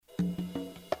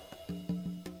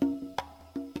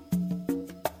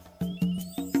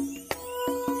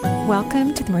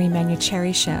Welcome to the Marie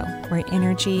Manucherry Show, where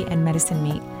energy and medicine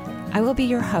meet. I will be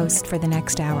your host for the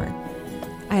next hour.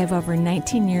 I have over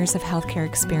 19 years of healthcare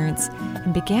experience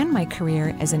and began my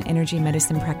career as an energy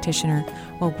medicine practitioner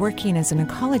while working as an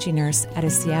oncology nurse at a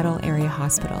Seattle area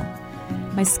hospital.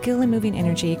 My skill in moving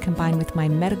energy combined with my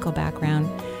medical background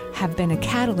have been a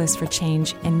catalyst for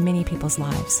change in many people's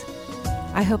lives.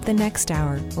 I hope the next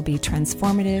hour will be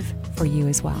transformative for you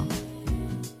as well.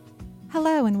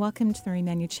 Hello and welcome to the Marie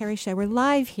Manucherry Show. We're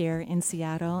live here in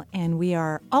Seattle and we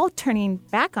are all coming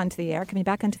back onto the air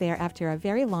after a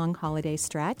very long holiday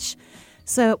stretch.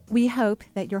 So we hope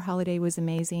that your holiday was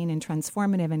amazing and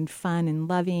transformative and fun and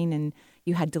loving, and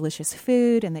you had delicious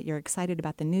food, and that you're excited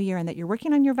about the new year, and that you're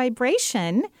working on your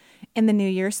vibration in the new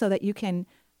year so that you can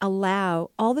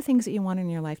allow all the things that you want in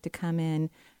your life to come in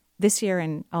this year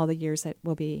and all the years that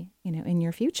will be, in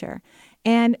your future.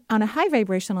 And on a high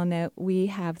vibrational note, we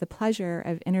have the pleasure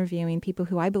of interviewing people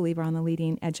who I believe are on the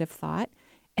leading edge of thought.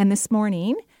 And this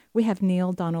morning, we have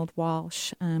Neale Donald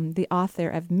Walsch, the author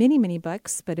of many, many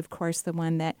books, but of course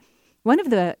one of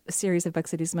the series of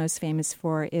books that he's most famous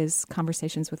for is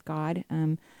Conversations with God.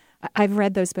 I've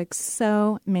read those books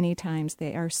so many times.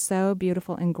 They are so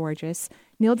beautiful and gorgeous.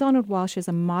 Neale Donald Walsch is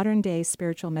a modern-day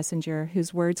spiritual messenger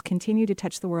whose words continue to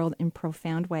touch the world in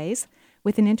profound ways.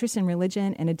 With an interest in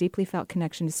religion and a deeply felt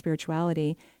connection to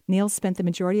spirituality, Neale spent the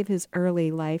majority of his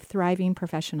early life thriving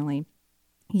professionally,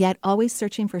 yet always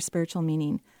searching for spiritual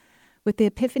meaning. With the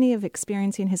epiphany of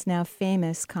experiencing his now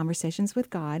famous Conversations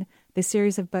with God, the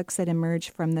series of books that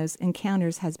emerged from those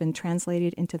encounters has been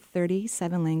translated into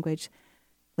 37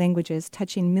 languages,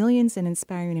 touching millions and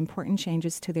inspiring important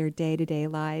changes to their day-to-day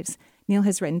lives. Neale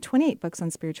has written 28 books on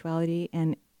spirituality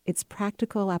and its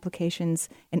practical applications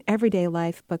in everyday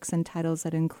life, books and titles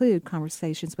that include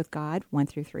Conversations with God, 1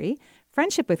 through 3,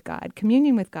 Friendship with God,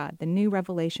 Communion with God, The New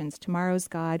Revelations, Tomorrow's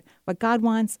God, What God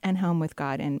Wants, and Home with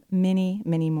God, and many,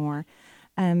 many more.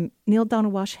 Neale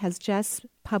Donald Walsch has just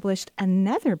published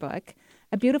another book,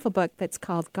 a beautiful book that's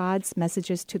called God's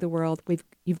Messages to the World.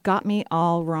 You've Got Me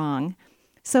All Wrong.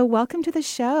 So welcome to the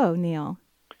show, Neale.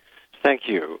 Thank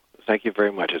you. Thank you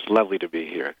very much. It's lovely to be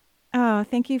here. Oh,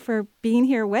 thank you for being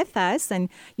here with us. And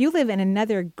you live in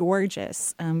another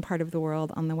gorgeous part of the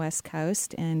world on the West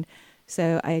Coast. And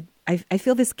so I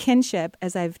feel this kinship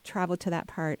as I've traveled to that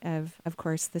part of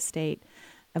course, the state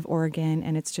of Oregon.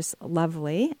 And it's just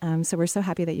lovely. So we're so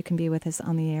happy that you can be with us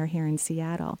on the air here in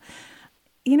Seattle.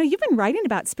 You've been writing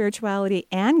about spirituality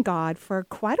and God for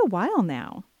quite a while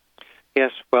now.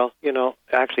 Yes, well,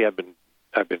 actually I've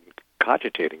been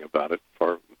cogitating about it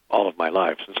for all of my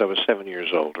life, since I was 7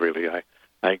 years old, really.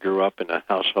 I grew up in a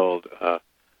household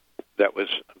that was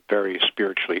very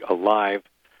spiritually alive.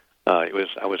 I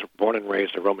was born and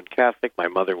raised a Roman Catholic. My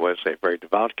mother was a very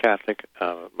devout Catholic,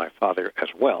 my father as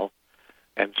well.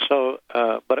 And so,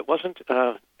 but it wasn't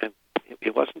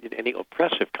in any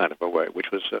oppressive kind of a way, which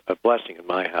was a blessing in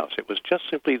my house. It was just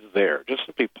simply there, just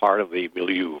simply part of the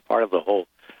milieu, part of the whole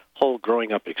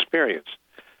growing up experience.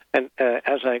 And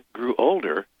as I grew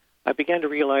older, I began to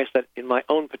realize that in my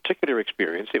own particular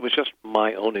experience, it was just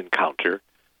my own encounter.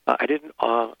 I didn't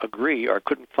agree or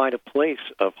couldn't find a place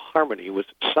of harmony with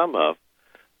some of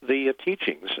the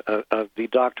teachings, of the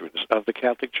doctrines of the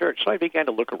Catholic Church. So I began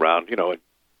to look around, and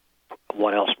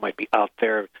what else might be out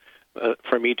there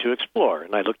for me to explore.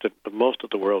 And I looked at most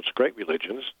of the world's great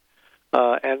religions,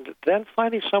 and then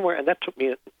finally somewhere, and that took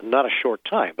me not a short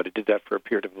time, but it did that for a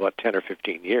period of about 10 or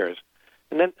 15 years.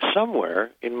 And then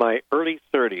somewhere in my early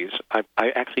 30s, I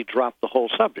actually dropped the whole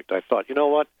subject. I thought, you know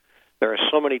what? There are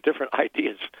so many different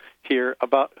ideas here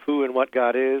about who and what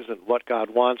God is and what God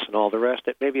wants and all the rest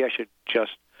that maybe I should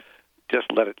just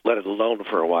let it alone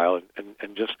for a while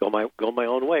and just go my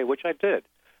own way, which I did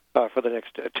for the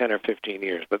next 10 or 15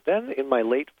 years. But then in my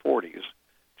late 40s,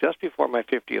 just before my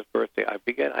 50th birthday,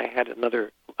 I had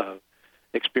another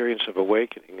experience of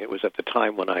awakening. It was at the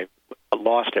time when I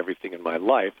lost everything in my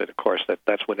life, and of course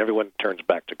that's when everyone turns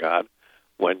back to God,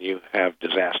 when you have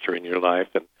disaster in your life.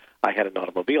 And I had an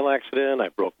automobile accident, I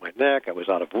broke my neck, I was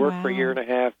out of work for a year and a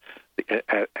half.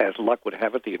 As luck would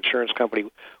have it, the insurance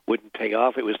company wouldn't pay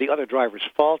off. It was the other driver's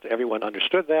fault. Everyone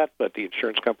understood that, but the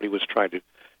insurance company was trying to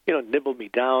nibble me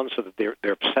down so that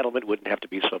their settlement wouldn't have to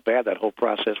be so bad. That whole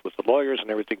process with the lawyers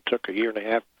and everything took a year and a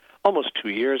half, almost 2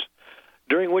 years,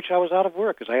 during which I was out of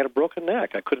work because I had a broken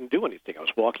neck. I couldn't do anything. I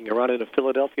was walking around in a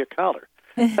Philadelphia collar.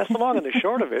 That's the long and the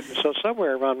short of it. And so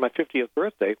somewhere around my 50th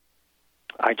birthday,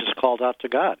 I just called out to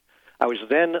God. I was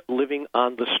then living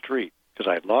on the street because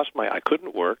I had lost I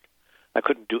couldn't work. I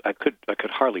could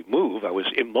hardly move. I was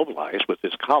immobilized with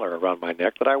this collar around my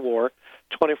neck that I wore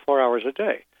 24 hours a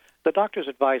day. the doctors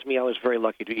advised me I was very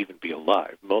lucky to even be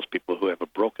alive. Most people who have a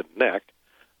broken neck,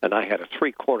 and I had a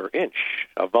 3/4 inch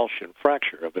avulsion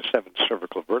fracture of the 7th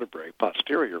cervical vertebrae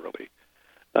posteriorly,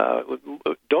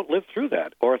 don't live through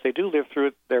that. Or if they do live through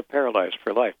it, they're paralyzed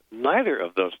for life. Neither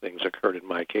of those things occurred in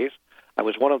my case. I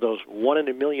was one of those 1 in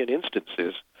a million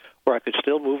instances where I could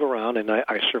still move around, and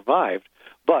I survived.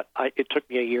 But it took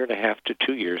me 1.5 to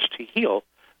 2 years to heal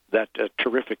that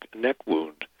terrific neck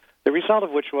wound. The result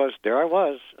of which was, there I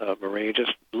was, Marie,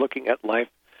 just looking at life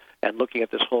and looking at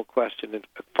this whole question and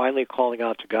finally calling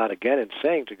out to God again and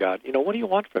saying to God, what do you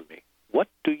want from me? What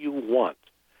do you want?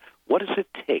 What does it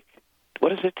take? What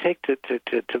does it take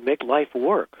to make life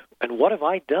work? And what have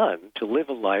I done to live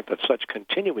a life of such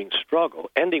continuing struggle,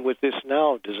 ending with this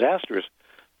now disastrous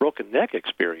broken neck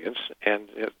experience? And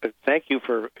thank you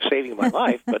for saving my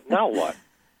life, but now what?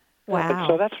 Wow. And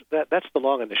so that's the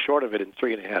long and the short of it in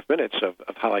 3.5 minutes of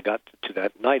how I got to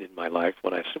that night in my life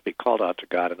when I simply called out to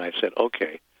God and I said,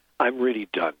 okay, I'm really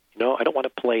done. I don't want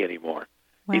to play anymore.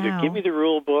 Wow. Either give me the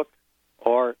rule book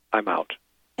or I'm out.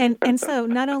 And so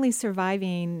not only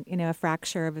surviving, a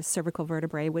fracture of a cervical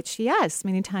vertebrae, which, yes,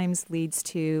 many times leads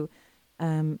to,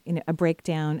 a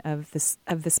breakdown of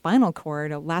the spinal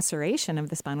cord, a laceration of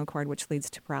the spinal cord, which leads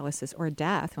to paralysis or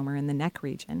death when we're in the neck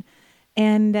region.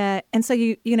 And so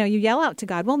you yell out to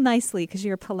God, well, nicely, because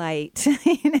you're polite,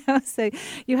 so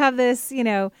you have this,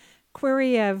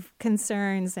 query of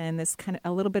concerns and this kind of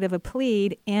a little bit of a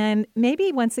plead. And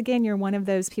maybe once again, you're one of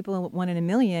those people, 1 in a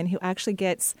million, who actually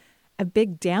gets a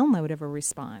big download of a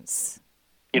response.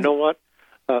 You know what?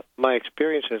 My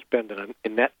experience has been that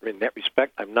in that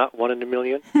respect, I'm not 1 in a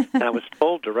million. And I was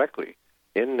told directly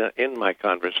in my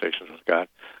conversations with God,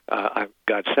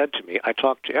 God said to me, I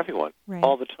talk to everyone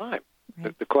all the time.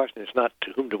 Right. The question is not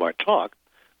to whom do I talk.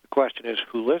 The question is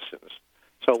who listens.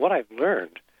 So what I've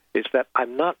learned is that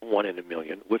I'm not 1 in a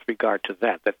million with regard to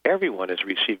that everyone is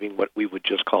receiving what we would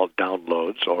just call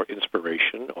downloads or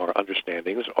inspiration or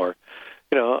understandings or,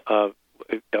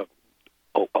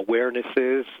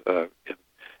 awarenesses,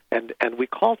 and we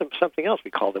call them something else.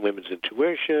 We call them women's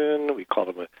intuition. We call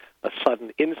them a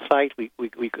sudden insight.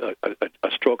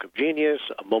 A stroke of genius,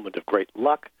 a moment of great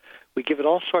luck. We give it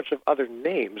all sorts of other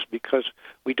names because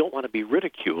we don't want to be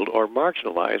ridiculed or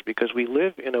marginalized because we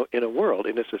live in a world,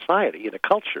 in a society, in a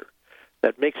culture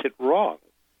that makes it wrong,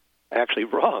 actually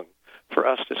wrong, for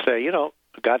us to say,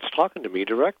 God's talking to me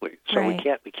directly. So right.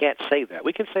 we can't say that.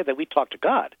 We can say that we talk to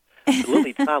God.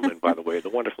 Lily Tomlin, by the way, the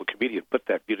wonderful comedian, put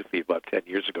that beautifully about 10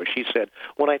 years ago. She said,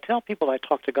 when I tell people I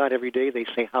talk to God every day, they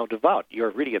say, how devout.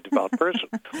 You're really a devout person.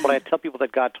 When I tell people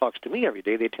that God talks to me every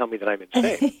day, they tell me that I'm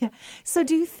insane. So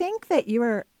do you think that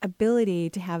your ability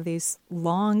to have these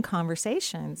long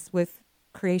conversations with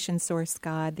creation source,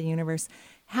 God, the universe,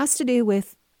 has to do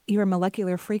with your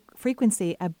molecular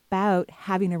frequency about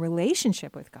having a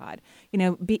relationship with God?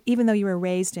 Even though you were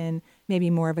raised in maybe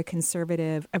more of a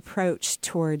conservative approach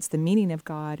towards the meaning of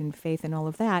God and faith and all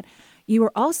of that, you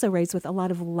were also raised with a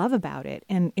lot of love about it.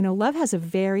 And, love has a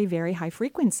very, very high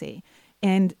frequency.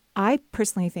 And I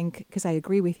personally think, because I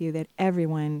agree with you, that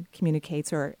everyone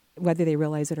communicates, or whether they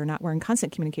realize it or not, we're in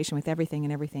constant communication with everything,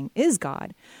 and everything is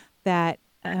God, that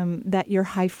your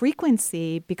high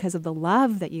frequency, because of the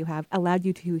love that you have, allowed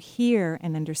you to hear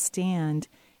and understand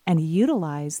and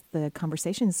utilize the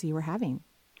conversations you were having.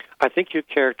 I think you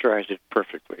characterized it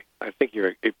perfectly. I think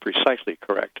you're precisely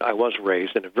correct. I was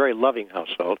raised in a very loving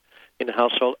household. In a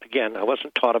household, again, I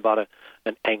wasn't taught about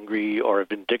an angry or a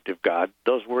vindictive God.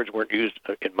 Those words weren't used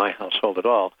in my household at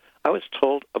all. I was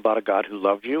told about a God who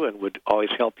loved you and would always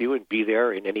help you and be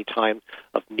there in any time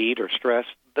of need or stress.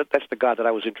 That's the God that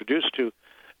I was introduced to.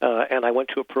 And I went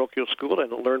to a parochial school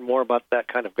and learned more about that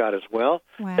kind of God as well.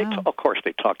 Wow. Of course,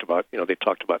 they talked about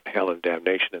hell and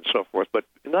damnation and so forth, but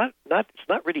it's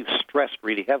not really stressed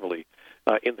really heavily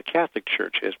in the Catholic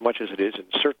Church as much as it is in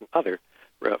certain other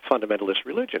fundamentalist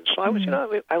religions. So I was,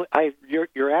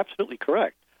 you're absolutely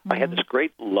correct. Mm-hmm. I had this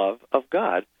great love of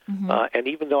God, mm-hmm. And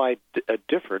even though I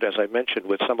differed, as I mentioned,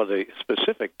 with some of the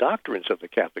specific doctrines of the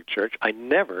Catholic Church, I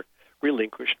never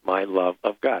relinquished my love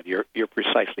of God. You're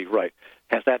precisely right.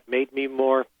 Has that made me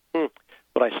more,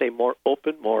 more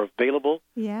open, more available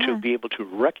to be able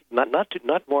to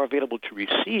not more available to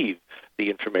receive the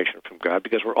information from God,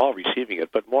 because we're all receiving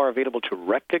it, but more available to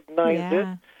recognize it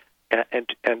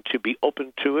and to be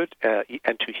open to it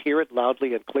and to hear it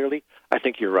loudly and clearly? I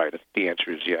think you're right. The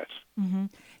answer is yes. Mm-hmm.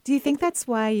 Do you think that's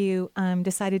why you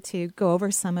decided to go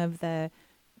over some of the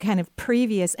kind of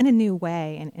previous, in a new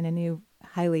way, and in a new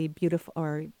highly beautiful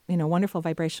or, wonderful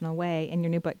vibrational way in your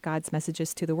new book, God's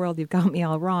Messages to the World, You've Got Me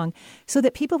All Wrong, so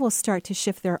that people will start to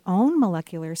shift their own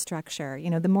molecular structure.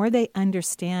 The more they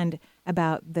understand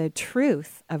about the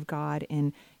truth of God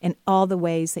in all the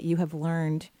ways that you have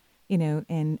learned,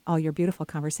 in all your beautiful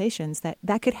conversations,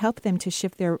 that could help them to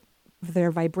shift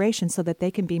their vibration so that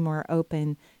they can be more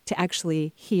open to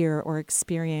actually hear or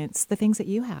experience the things that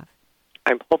you have.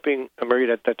 I'm hoping, Marie,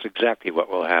 that's exactly what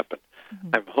will happen. Mm-hmm.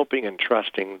 I'm hoping and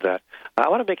trusting that. I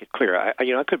want to make it clear.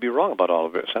 I could be wrong about all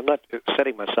of this. I'm not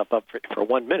setting myself up for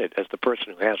 1 minute as the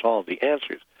person who has all of the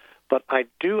answers. But I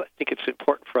think it's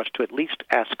important for us to at least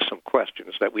ask some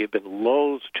questions that we have been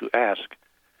loath to ask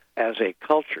as a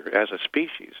culture, as a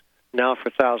species, now for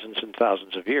thousands and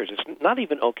thousands of years. It's not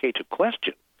even okay to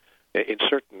question in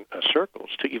certain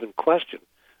circles, to even question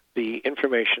the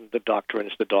information, the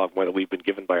doctrines, the dogma that we've been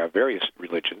given by our various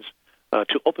religions.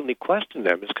 To openly question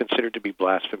them is considered to be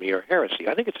blasphemy or heresy.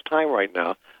 I think it's time right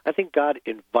now. I think God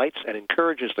invites and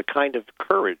encourages the kind of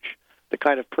courage, the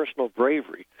kind of personal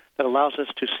bravery that allows us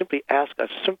to simply ask a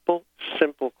simple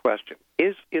question.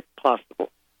 Is it possible?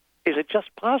 Is it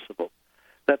just possible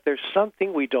that there's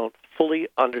something we don't fully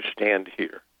understand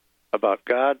here about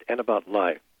God and about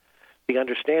life, the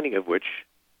understanding of which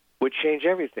would change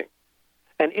everything?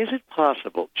 And is it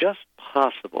possible, just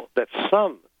possible, that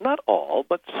some, not all,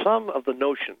 but some of the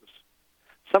notions,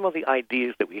 some of the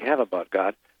ideas that we have about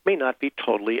God may not be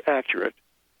totally accurate?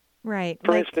 Right.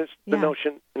 For instance, the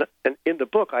notion, and in the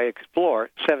book I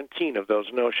explore 17 of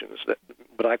those notions, that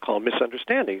what I call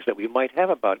misunderstandings that we might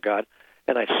have about God,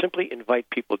 and I simply invite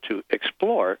people to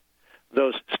explore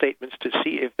those statements to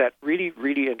see if that really,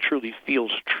 really and truly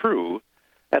feels true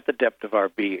at the depth of our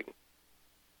being.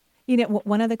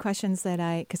 One of the questions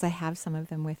because I have some of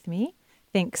them with me,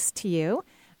 thanks to you,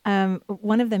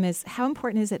 one of them is, how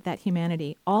important is it that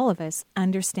humanity, all of us,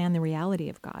 understand the reality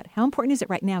of God? How important is it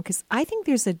right now? Because I think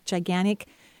there's a gigantic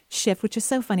shift, which is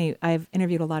so funny. I've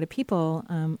interviewed a lot of people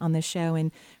on this show,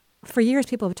 and for years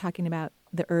people have been talking about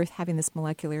the Earth having this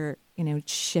molecular,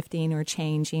 shifting or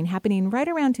changing, happening right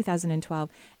around 2012.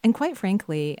 And quite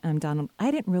frankly, Donald,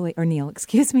 Neale,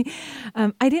 excuse me,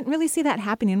 I didn't really see that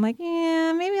happening. I'm like,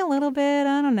 yeah, maybe a little bit.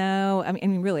 I don't know. I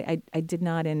mean, really, I did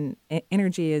not. And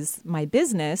energy is my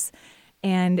business.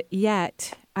 And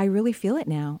yet I really feel it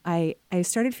now. I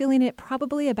started feeling it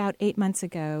probably about 8 months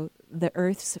ago. The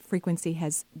Earth's frequency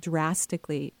has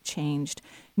drastically changed,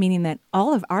 meaning that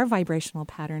all of our vibrational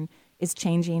pattern is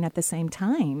changing at the same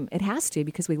time. It has to,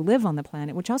 because we live on the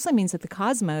planet, which also means that the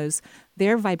cosmos,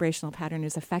 their vibrational pattern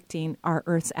is affecting our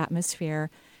Earth's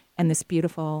atmosphere and this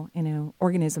beautiful,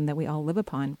 organism that we all live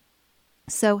upon.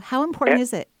 So how important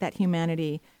is it that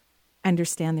humanity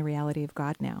understand the reality of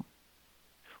God now?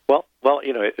 Well,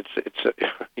 you're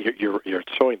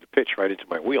throwing the pitch right into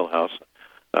my wheelhouse.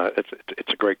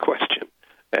 It's a great question.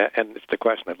 And it's the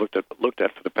question I've looked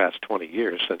at for the past 20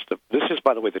 years. This is,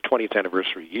 by the way, the 20th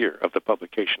anniversary year of the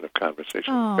publication of Conversations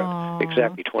with God.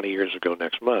 Exactly 20 years ago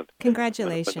next month.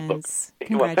 Congratulations!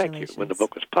 Well, thank you. When the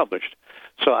book was published,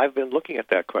 so I've been looking at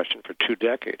that question for 2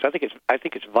 decades. I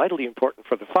think it's vitally important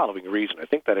for the following reason. I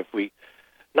think that if we,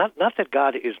 not that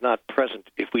God is not present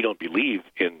if we don't believe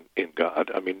in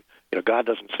God. I mean, God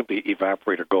doesn't simply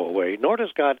evaporate or go away, nor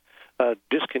does God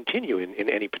discontinue in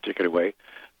any particular way.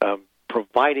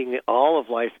 Providing all of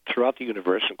life throughout the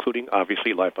universe, including,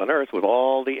 obviously, life on Earth, with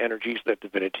all the energies that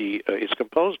divinity is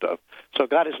composed of. So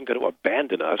God isn't going to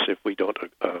abandon us if we don't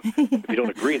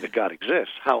agree that God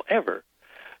exists. However,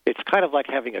 it's kind of like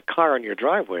having a car in your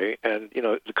driveway, and,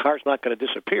 the car's not going to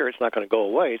disappear. It's not going to go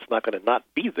away. It's not going to not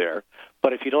be there.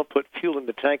 But if you don't put fuel in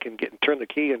the tank and turn the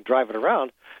key and drive it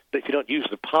around, if you don't use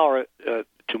the power to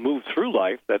move through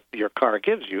life that your car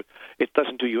gives you, it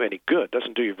doesn't do you any good. It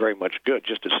doesn't do you very much good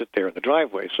just to sit there in the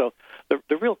driveway. So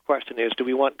the real question is, do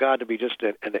we want God to be just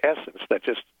an essence that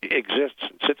just exists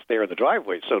and sits there in the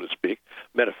driveway, so to speak,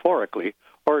 metaphorically,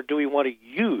 or do we want to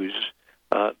use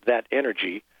that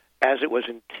energy as it was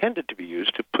intended to be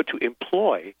used, to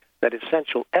employ that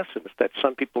essential essence that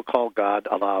some people call God,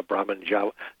 Allah, Brahman,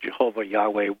 Jehovah,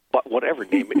 Yahweh, whatever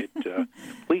name it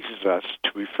pleases us,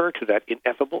 to refer to that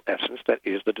ineffable essence that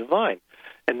is the divine.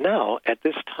 And now, at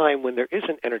this time when there is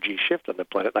an energy shift on the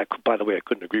planet, by the way, I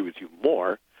couldn't agree with you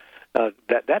more,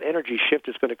 that energy shift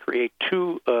is going to create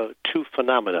two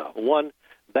phenomena. One,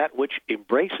 that which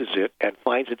embraces it and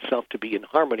finds itself to be in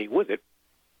harmony with it,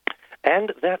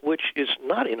 and that which is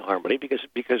not in harmony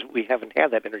because we haven't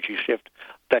had that energy shift,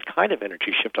 that kind of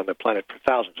energy shift on the planet for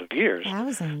thousands of years.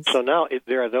 Thousands. So now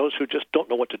there are those who just don't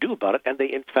know what to do about it, and they,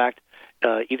 in fact,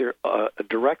 either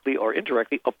directly or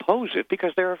indirectly oppose it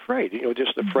because they're afraid,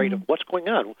 just afraid of what's going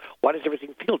on. Why does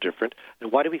everything feel different,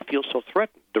 and why do we feel so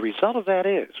threatened? The result of that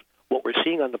is what we're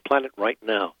seeing on the planet right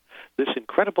now, this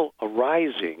incredible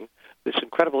arising, this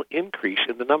incredible increase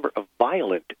in the number of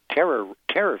violent,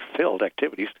 terror-filled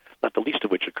activities, not the least of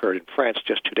which occurred in France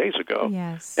just 2 days ago.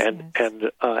 Yes.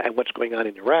 And what's going on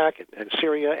in Iraq and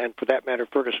Syria, and for that matter,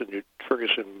 Ferguson,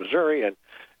 Missouri,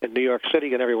 and New York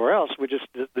City and everywhere else. We're just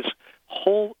this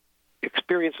whole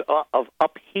experience of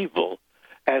upheaval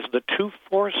as the two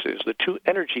forces, the two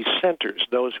energy centers,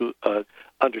 those who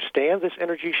understand this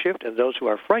energy shift and those who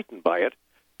are frightened by it,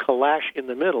 clash in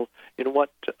the middle in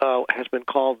what has been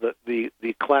called the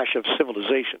clash of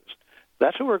civilizations.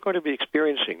 That's what we're going to be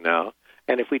experiencing now.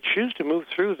 And if we choose to move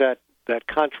through that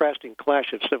contrasting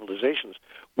clash of civilizations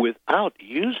without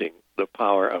using the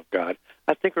power of God,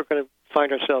 I think we're going to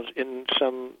find ourselves in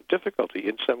some difficulty,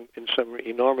 in some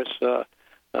enormous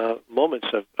moments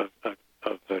of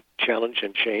challenge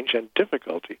and change and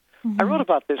difficulty. I wrote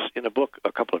about this in a book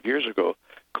a couple of years ago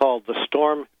called The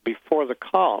Storm Before the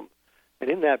Calm. And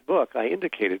in that book, I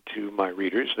indicated to my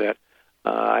readers that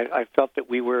I felt that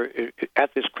we were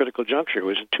at this critical juncture. It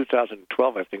was in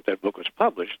 2012, I think that book was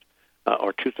published,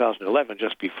 or 2011,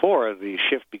 just before the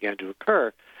shift began to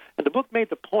occur. And the book made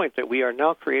the point that we are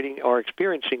now creating or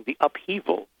experiencing the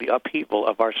upheaval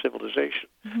of our civilization,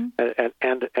 and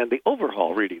the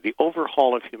overhaul, really, the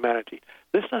overhaul of humanity.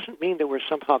 This doesn't mean that we're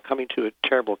somehow coming to a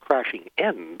terrible crashing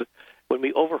end. When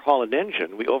we overhaul an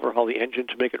engine, we overhaul the engine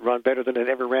to make it run better than it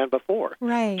ever ran before.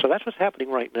 Right. So that's what's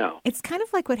happening right now. It's kind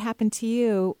of like what happened to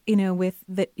you,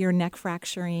 with your neck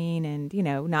fracturing and,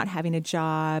 not having a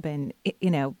job and,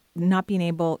 not being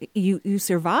able, you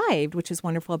survived, which is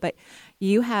wonderful, but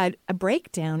you had a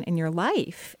breakdown in your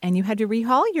life and you had to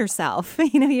rehaul yourself.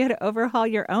 You had to overhaul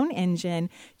your own engine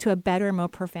to a better, more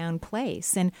profound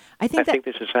place. And I think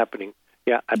this is happening.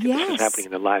 Yeah, I think this is happening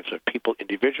in the lives of people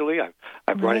individually.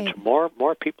 I've run into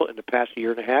more people in the past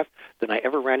year and a half than I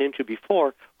ever ran into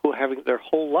before who having their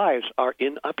whole lives are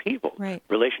in upheaval. Right.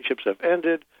 Relationships have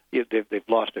ended. They've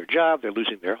lost their job. They're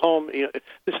losing their home.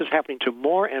 This is happening to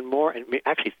more and more, and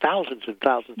actually thousands and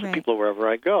thousands of people wherever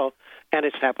I go. And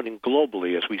it's happening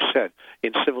globally, as we said,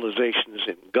 in civilizations,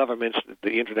 in governments.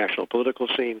 The international political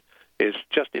scene is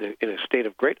just in a state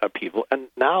of great upheaval. And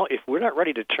now, if we're not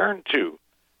ready to turn to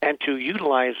and to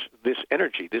utilize this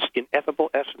energy, this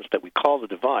ineffable essence that we call the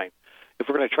divine, if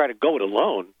we're going to try to go it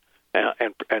alone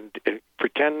and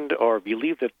pretend or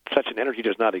believe that such an energy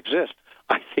does not exist,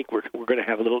 I think we're going to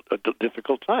have a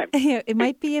difficult time. It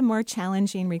might be a more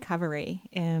challenging recovery.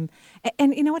 And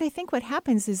what I think what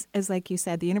happens is, like you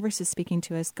said, the universe is speaking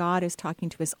to us. God is talking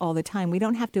to us all the time. We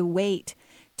don't have to wait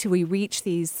till we reach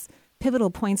these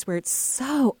pivotal points where it's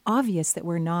so obvious that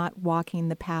we're not walking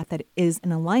the path that is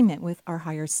in alignment with our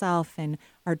higher self and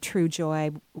our true joy,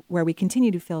 where we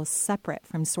continue to feel separate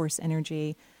from source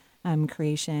energy,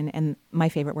 creation, and my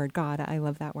favorite word, God. I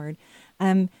love that word.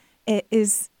 That's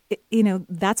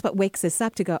what wakes us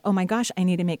up to go, oh my gosh, I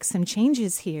need to make some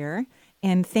changes here.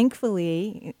 And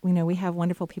thankfully, we have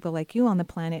wonderful people like you on the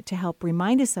planet to help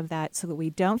remind us of that so that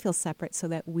we don't feel separate, so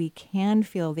that we can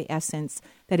feel the essence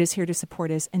that is here to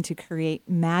support us and to create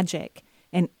magic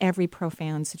in every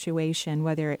profound situation,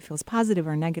 whether it feels positive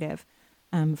or negative,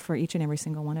 for each and every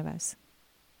single one of us.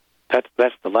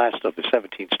 That's the last of the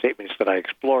 17 statements that I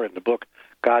explore in the book,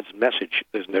 God's message.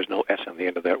 There's no S on the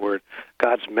end of that word.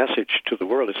 God's message to the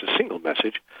world is a single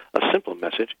message, a simple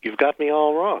message. You've got me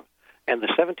all wrong. And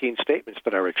the 17 statements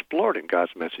that are explored in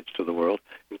God's message to the world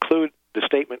include the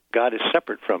statement, God is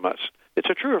separate from us. It's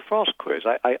a true or false quiz.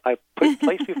 I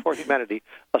place before humanity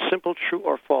a simple true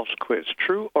or false quiz.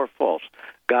 True or false,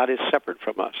 God is separate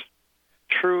from us.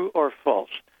 True or false,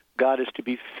 God is to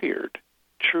be feared.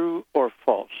 True or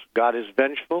false, God is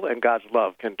vengeful and God's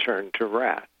love can turn to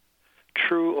wrath.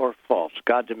 True or false,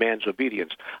 God demands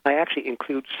obedience. I actually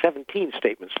include 17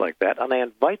 statements like that, and I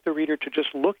invite the reader to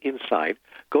just look inside,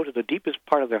 go to the deepest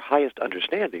part of their highest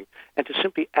understanding, and to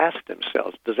simply ask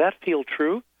themselves, does that feel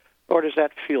true or does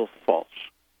that feel false?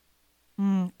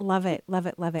 Love it, love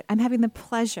it, love it. I'm having the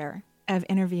pleasure of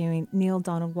interviewing Neale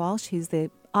Donald Walsch. He's the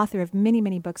author of many,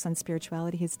 many books on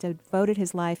spirituality. He's devoted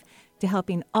his life to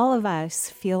helping all of us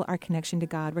feel our connection to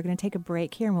God. We're going to take a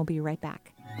break here, and we'll be right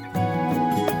back.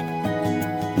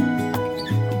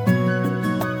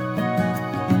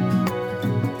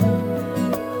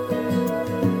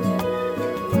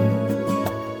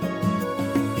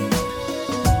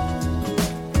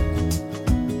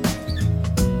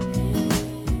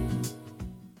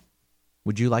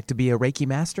 you like to be a Reiki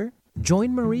master?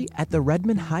 Join Marie at the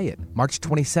Redmond Hyatt, March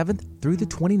 27th through the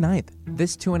 29th.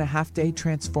 This 2.5-day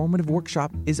transformative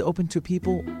workshop is open to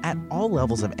people at all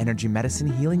levels of energy medicine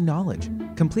healing knowledge.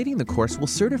 Completing the course will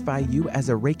certify you as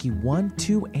a Reiki 1,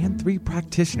 2, and 3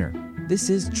 practitioner. This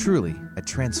is truly a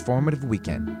transformative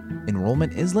weekend.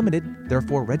 Enrollment is limited,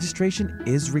 therefore registration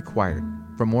is required.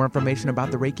 For more information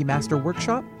about the Reiki Master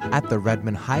Workshop at the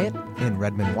Redmond Hyatt in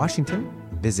Redmond, Washington,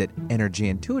 visit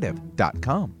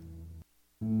energyintuitive.com.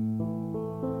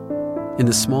 In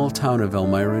the small town of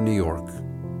Elmira, New York,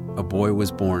 a boy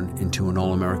was born into an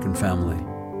all-American family.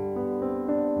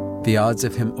 The odds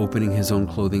of him opening his own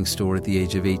clothing store at the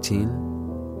age of 18?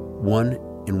 1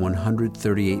 in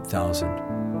 138,000.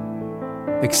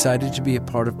 Excited to be a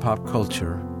part of pop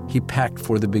culture, he packed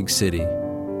for the big city.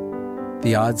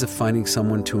 The odds of finding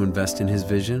someone to invest in his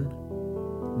vision?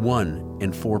 1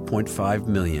 in 4.5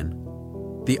 million.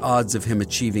 The odds of him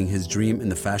achieving his dream in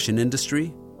the fashion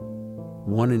industry?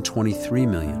 1 in 23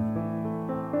 million.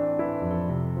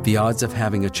 The odds of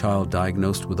having a child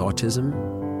diagnosed with autism?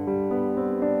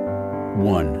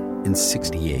 1 in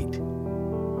 68.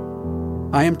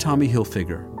 I am Tommy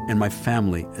Hilfiger, and my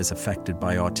family is affected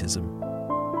by autism.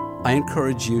 I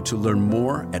encourage you to learn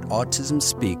more at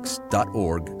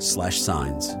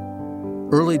autismspeaks.org/signs.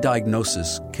 Early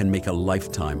diagnosis can make a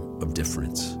lifetime of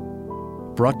difference.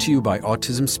 Brought to you by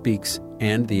Autism Speaks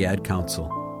and the Ad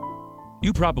Council.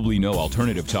 You probably know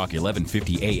Alternative Talk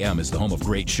 1150 AM is the home of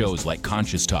great shows like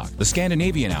Conscious Talk, The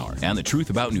Scandinavian Hour, and The Truth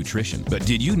About Nutrition. But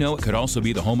did you know it could also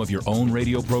be the home of your own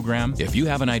radio program? If you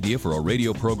have an idea for a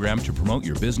radio program to promote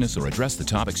your business or address the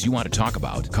topics you want to talk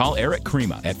about, call Eric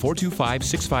Crema at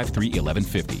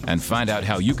 425-653-1150 and find out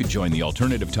how you could join the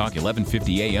Alternative Talk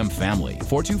 1150 AM family.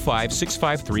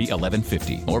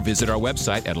 425-653-1150 or visit our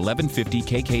website at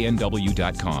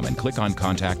 1150kknw.com and click on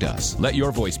Contact Us. Let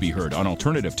your voice be heard on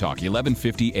Alternative Talk 1150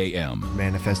 AM.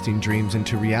 Manifesting dreams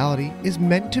into reality is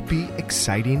meant to be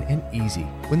exciting and easy.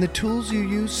 When the tools you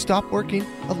use stop working,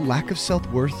 a lack of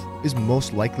self-worth is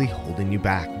most likely holding you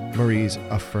back. Marie's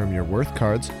Affirm Your Worth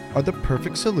cards are the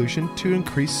perfect solution to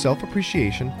increase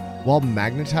self-appreciation while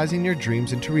magnetizing your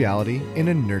dreams into reality in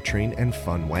a nurturing and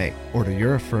fun way. Order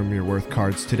your Affirm Your Worth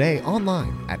cards today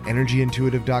online at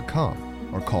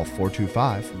energyintuitive.com or call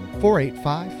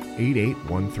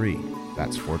 425-485-8813.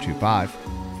 That's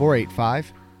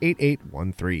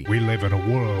 425-485-8813. We live in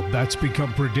a world that's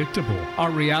become predictable. Our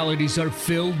realities are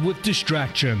filled with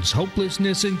distractions,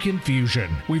 hopelessness, and confusion.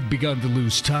 We've begun to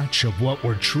lose touch of what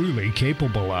we're truly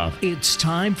capable of. It's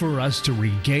time for us to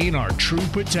regain our true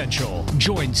potential.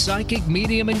 Join psychic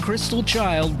medium and crystal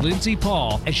child Lindsay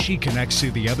Paul as she connects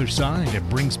to the other side and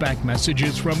brings back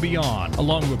messages from beyond,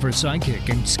 along with her psychic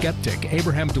and skeptic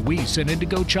Abraham DeWeese and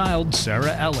indigo child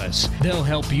Sarah Ellis. They'll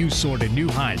help you soar to new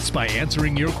heights by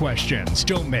answering your questions.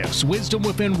 Don't miss Wisdom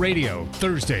Within Radio,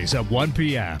 Thursdays at 1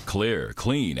 p.m. Clear,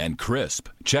 clean, and crisp.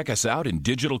 Check us out in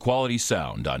digital quality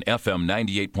sound on FM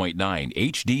 98.9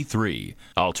 HD3.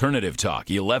 Alternative Talk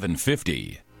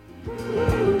 1150.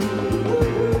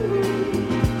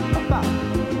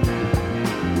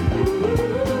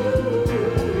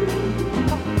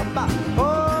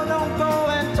 Oh, don't go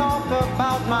and talk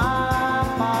about my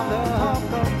father. Talk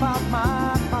about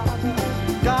my father.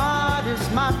 God is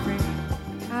my friend.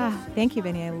 Thank you,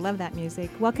 Benny. I love that music.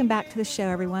 Welcome back to the show,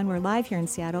 everyone. We're live here in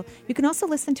Seattle. You can also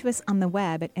listen to us on the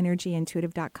web at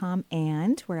energyintuitive.com.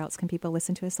 And where else can people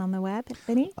listen to us on the web,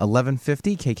 Benny?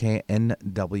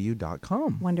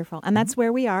 1150kknw.com. Wonderful. And that's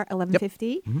where we are,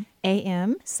 1150 Yep.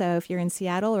 a.m. So if you're in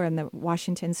Seattle or in the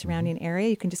Washington surrounding area,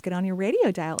 you can just get on your radio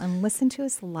dial and listen to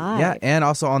us live. Yeah, and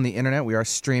also on the internet, we are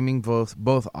streaming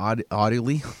both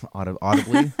audibly.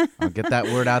 I'll get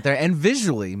that word out there, and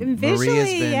visually. Maria's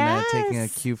been taking a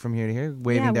cue from here to here,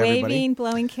 waving to everybody. Waving,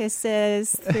 blowing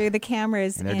kisses through the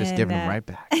cameras. And they're just giving them right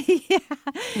back. Yeah.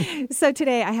 So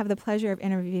today I have the pleasure of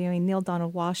interviewing Neale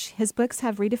Donald Walsch. His books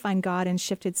have redefined God and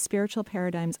shifted spiritual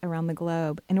paradigms around the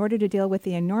globe. In order to deal with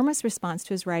the enormous response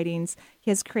to his writings,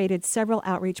 he has created several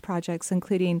outreach projects,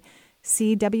 including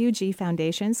CWG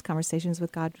Foundations, Conversations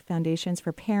with God Foundations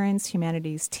for Parents,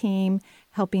 Humanities Team,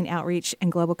 helping outreach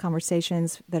and global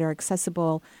conversations that are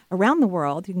accessible around the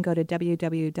world. You can go to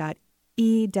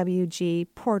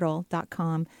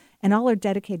www.ewgportal.com, and all are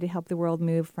dedicated to help the world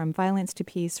move from violence to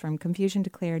peace, from confusion to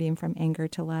clarity, and from anger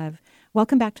to love.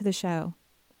 Welcome back to the show.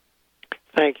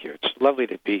 Thank you. It's lovely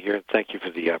to be here, and thank you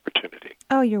for the opportunity.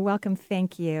 Oh, you're welcome.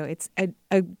 Thank you. It's a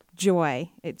joy.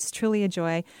 It's truly a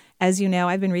joy. As you know,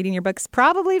 I've been reading your books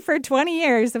probably for 20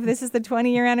 years. If this is the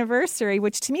 20-year anniversary,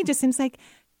 which to me just seems like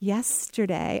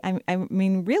yesterday. I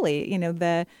mean, really, you know,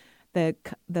 the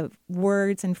the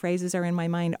words and phrases are in my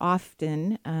mind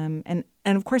often. And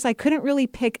of course, I couldn't really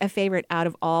pick a favorite out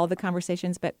of all the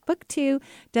conversations, but book 2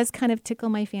 does kind of tickle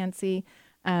my fancy.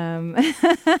 But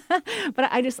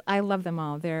I love them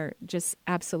all. They're just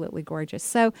absolutely gorgeous.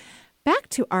 So back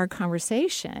to our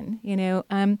conversation,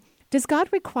 does God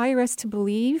require us to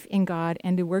believe in God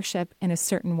and to worship in a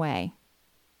certain way?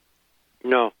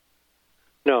 No,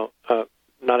 not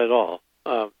at all.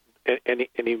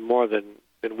 Any more than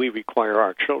we require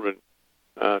our children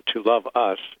to love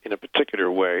us in a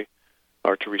particular way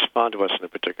or to respond to us in a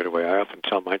particular way. I often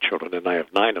tell my children, and I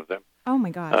have 9 of them, oh my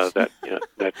gosh, that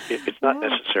it's not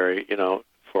necessary,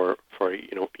 for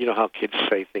how kids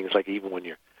say things like even when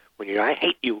you're I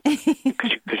hate you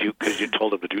because you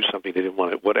told them to do something they didn't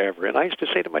want it, whatever. And I used to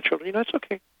say to my children, it's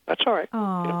okay, that's all right.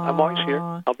 I'm always here.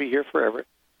 I'll be here forever.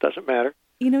 Doesn't matter.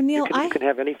 Neale, you can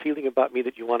have any feeling about me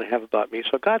that you want to have about me.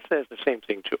 So God says the same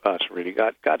thing to us, really.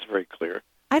 God's very clear.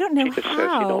 I don't know He just how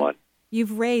says, you know what?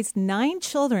 You've raised 9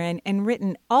 children and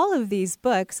written all of these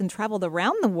books and traveled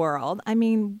around the world. I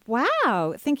mean,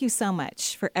 wow. Thank you so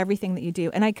much for everything that you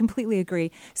do. And I completely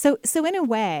agree. So in a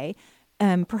way,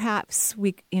 perhaps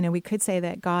we could say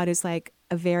that God is like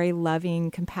a very loving,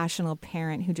 compassionate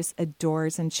parent who just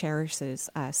adores and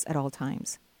cherishes us at all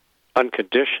times.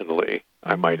 Unconditionally,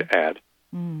 I might add.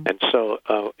 And so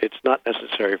it's not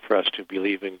necessary for us to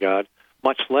believe in God,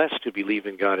 much less to believe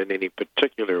in God in any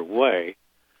particular way,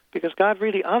 because God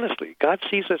really, honestly, God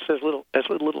sees us as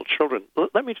little children.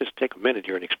 Let me just take a minute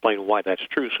here and explain why that's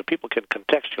true so people can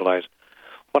contextualize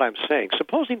what I'm saying.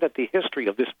 Supposing that the history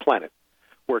of this planet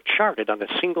were charted on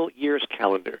a single year's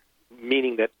calendar,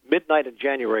 meaning that midnight in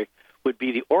January would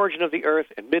be the origin of the Earth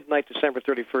and midnight December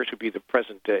 31st would be the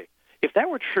present day. If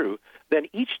that were true, then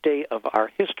each day of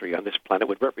our history on this planet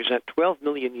would represent 12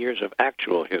 million years of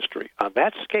actual history. On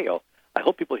that scale, I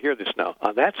hope people hear this now,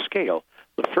 on that scale,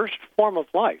 the first form of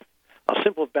life, a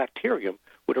simple bacterium,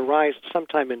 would arise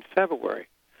sometime in February.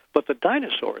 But the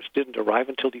dinosaurs didn't arrive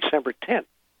until December 10th,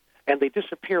 and they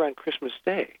disappear on Christmas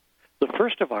Day. The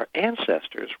first of our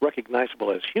ancestors,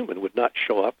 recognizable as human, would not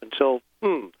show up until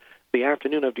the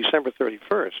afternoon of December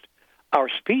 31st. Our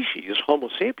species, Homo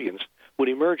sapiens, would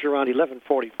emerge around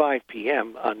 11:45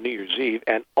 p.m. on New Year's Eve,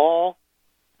 and all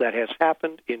that has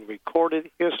happened in recorded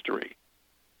history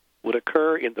would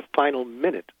occur in the final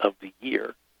minute of the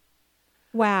year.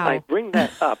 Wow. I bring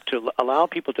that up to allow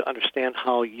people to understand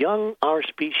how young our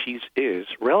species is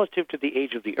relative to the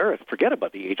age of the Earth. Forget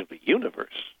about the age of the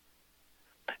universe.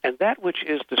 And that which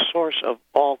is the source of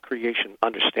all creation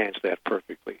understands that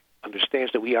perfectly,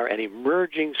 understands that we are an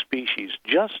emerging species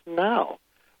just now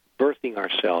birthing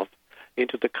ourselves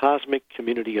into the cosmic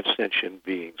community of sentient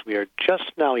beings. We are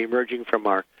just now emerging from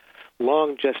our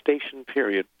long gestation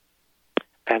period,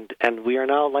 and we are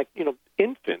now like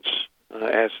infants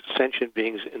as sentient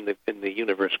beings in the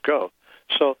universe go.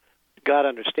 So God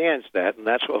understands that, and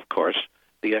that's of course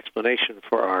the explanation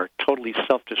for our totally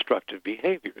self-destructive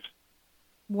behaviors.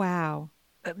 Wow.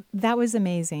 That was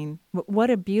amazing.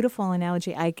 What a beautiful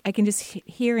analogy. I can just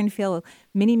hear and feel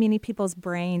many, many people's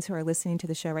brains who are listening to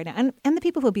the show right now, and the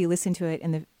people who will be listening to it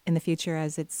in the future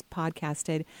as it's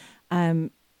podcasted,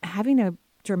 having a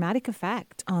dramatic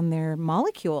effect on their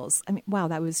molecules. I mean, wow,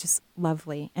 that was just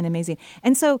lovely and amazing.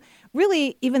 And so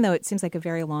really, even though it seems like a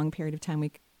very long period of time,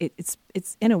 it's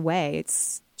in a way,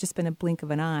 it's just been a blink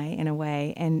of an eye in a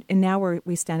way. And now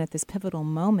we stand at this pivotal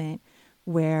moment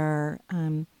where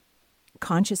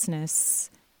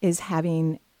consciousness is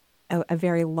having a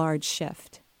very large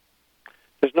shift.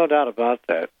 There's no doubt about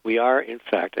that. We are, in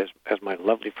fact, as my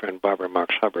lovely friend Barbara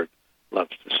Marx Hubbard loves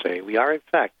to say, we are, in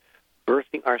fact,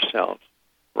 birthing ourselves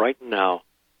right now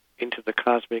into the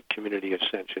cosmic community of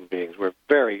sentient beings. We're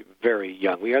very, very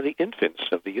young. We are the infants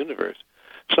of the universe.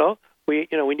 So we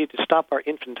need to stop our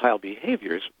infantile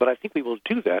behaviors, but I think we will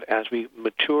do that as we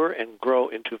mature and grow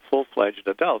into full-fledged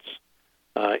adults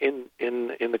in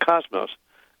the cosmos.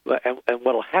 And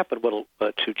what will happen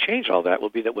to change all that will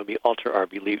be that when we alter our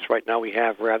beliefs, right now we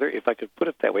have, rather, if I could put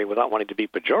it that way without wanting to be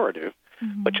pejorative,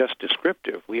 but just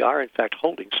descriptive, we are in fact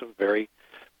holding some very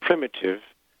primitive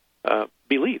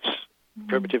beliefs,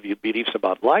 primitive beliefs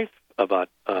about life, about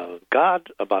God,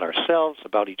 about ourselves,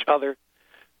 about each other,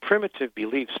 primitive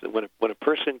beliefs that when a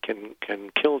person can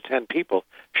kill 10 people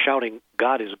shouting,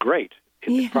 God is great,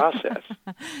 in the process,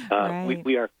 right.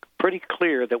 we are pretty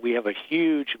clear that we have a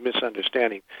huge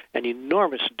misunderstanding, an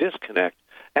enormous disconnect,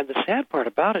 And the sad part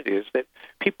about it is that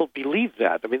people believe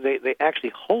that. I mean, they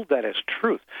actually hold that as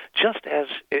truth, just as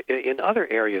in other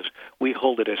areas we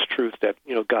hold it as truth that,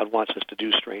 God wants us to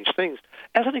do strange things.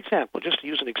 As an example, just to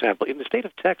use an example, in the state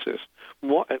of Texas,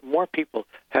 more people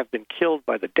have been killed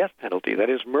by the death penalty, that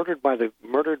is, murdered by the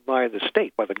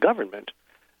state, by the government,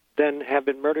 than have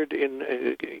been murdered in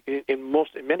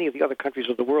many of the other countries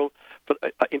of the world, for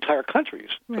entire countries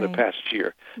for the past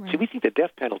year. Right. See, we think the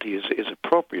death penalty is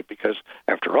appropriate because,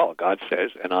 after all, God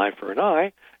says an eye for an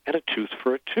eye and a tooth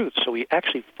for a tooth. So we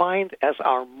actually find as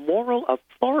our moral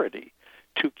authority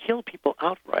to kill people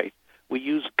outright, we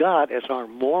use God as our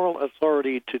moral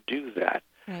authority to do that.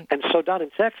 Right. And so down in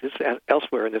Texas, and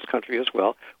elsewhere in this country as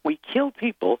well, we kill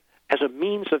people as a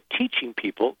means of teaching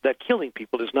people that killing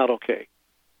people is not okay.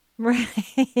 Right,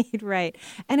 right.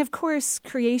 And of course,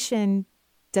 creation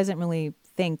doesn't really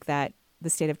think that the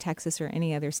state of Texas or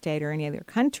any other state or any other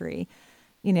country,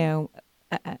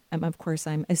 of course,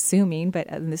 I'm assuming, but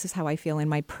this is how I feel in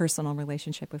my personal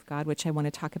relationship with God, which I want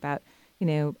to talk about,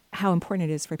 how important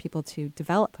it is for people to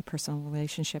develop a personal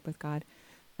relationship with God.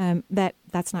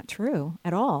 That's not true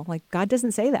at all. Like, God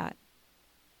doesn't say that.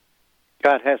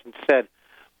 God hasn't said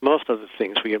most of the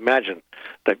things we imagine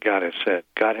that God has said.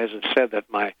 God hasn't said that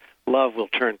my love will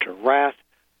turn to wrath.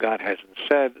 God hasn't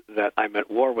said that I'm at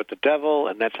war with the devil,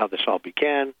 and that's how this all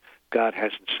began. God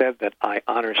hasn't said that I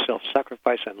honor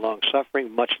self-sacrifice and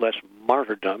long-suffering, much less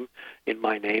martyrdom, in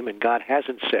my name. And God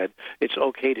hasn't said it's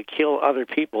okay to kill other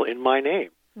people in my name.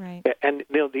 Right. And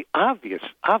the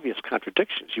obvious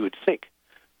contradictions you would think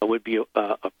would be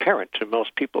apparent to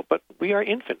most people. But we are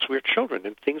infants, we're children,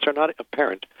 and things are not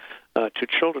apparent to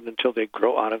children until they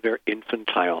grow out of their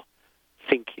infantile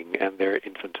thinking and their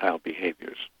infantile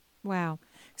behaviors. Wow.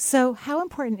 So how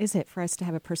important is it for us to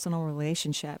have a personal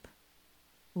relationship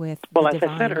with the divine?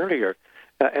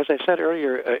 As I said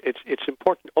earlier, it's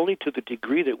important only to the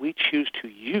degree that we choose to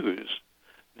use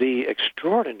the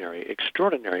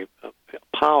extraordinary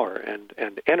power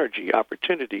and energy,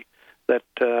 opportunity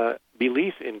that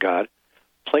belief in God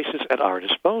places at our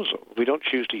disposal. If we don't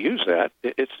choose to use that,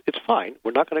 it's fine.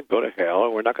 We're not going to go to hell,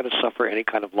 or we're not going to suffer any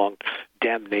kind of long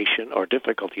damnation or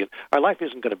difficulty. Our life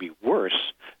isn't going to be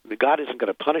worse. God isn't going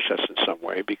to punish us in some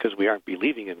way because we aren't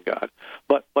believing in God.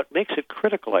 But what makes it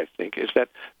critical, I think, is that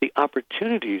the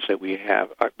opportunities that we have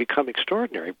become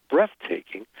extraordinary,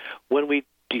 breathtaking, when we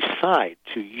decide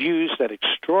to use that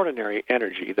extraordinary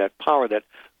energy, that power that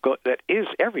is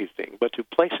everything, but to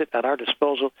place it at our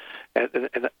disposal, and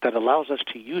that allows us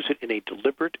to use it in a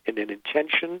deliberate, in an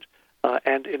intentioned,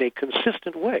 and in a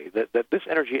consistent way, that this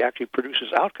energy actually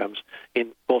produces outcomes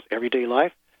in both everyday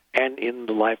life and in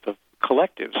the life of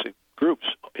collectives, groups,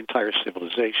 entire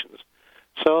civilizations.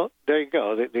 So there you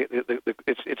go.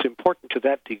 It's important to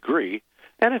that degree.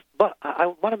 But I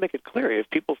want to make it clear, if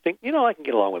people think, I can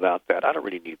get along without that, I don't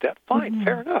really need that, fine,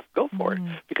 fair enough, go for it.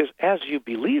 Because as you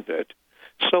believe it,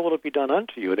 so will it be done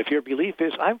unto you. And if your belief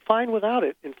is, I'm fine without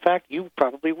it, in fact, you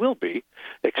probably will be,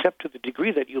 except to the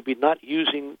degree that you'll be not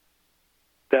using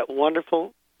that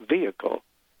wonderful vehicle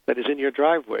that is in your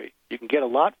driveway. You can get a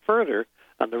lot further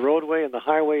on the roadway and the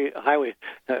highway.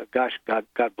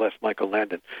 God bless Michael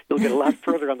Landon. You'll get a lot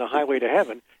further on the highway to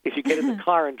heaven if you get in the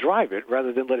car and drive it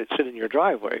rather than let it sit in your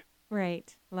driveway.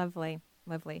 Right. Lovely.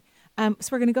 So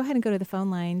we're going to go ahead and go to the phone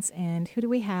lines. And who do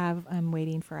we have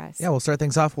waiting for us? Yeah, we'll start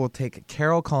things off. We'll take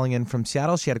Carol calling in from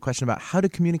Seattle. She had a question about how to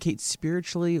communicate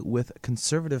spiritually with a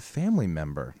conservative family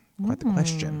member. Quite the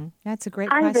question. That's a great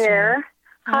question. Hi there.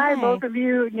 Hi, both of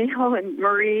you, Neale and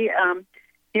Marie.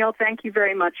 Neale, thank you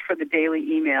very much for the daily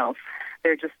emails.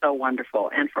 They're just so wonderful,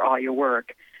 and for all your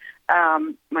work.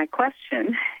 My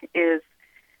question is,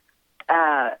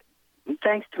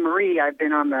 thanks to Marie, I've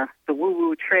been on the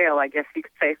woo-woo trail, I guess you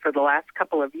could say, for the last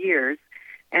couple of years.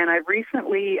 And I've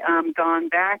recently gone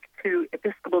back to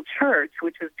Episcopal Church,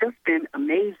 which has just been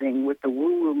amazing with the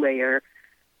woo-woo layer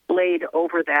laid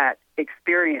over that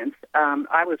experience.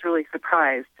 I was really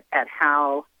surprised at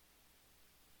how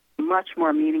much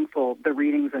more meaningful the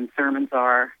readings and sermons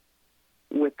are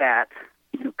with that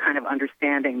kind of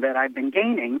understanding that I've been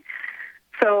gaining.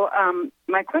 So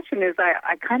my question is,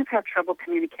 I kind of have trouble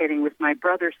communicating with my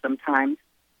brother sometimes.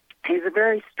 He's a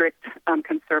very strict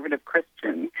conservative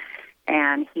Christian,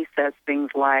 and he says things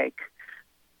like,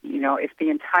 if the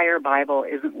entire Bible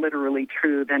isn't literally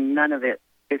true, then none of it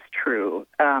is true,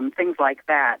 things like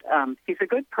that. He's a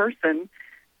good person,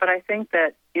 but I think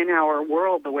that in our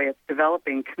world, the way it's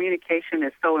developing, communication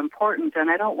is so important,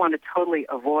 and I don't want to totally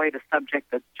avoid a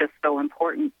subject that's just so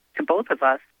important to both of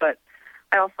us, but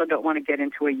I also don't want to get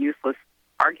into a useless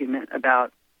argument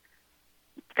about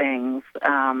things.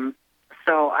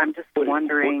 So I'm just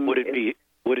wondering... Would it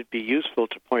would it be useful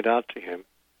to point out to him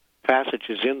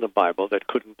passages in the Bible that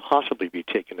couldn't possibly be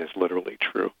taken as literally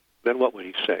true, then what would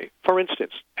he say? For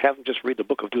instance, have him just read the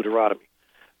book of Deuteronomy,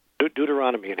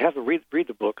 and have him read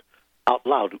the book out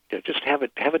loud. Just have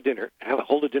a dinner,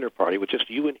 hold a dinner party with just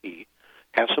you and he,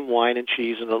 have some wine and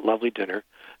cheese and a lovely dinner,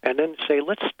 and then say,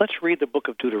 let's read the book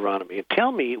of Deuteronomy and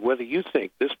tell me whether you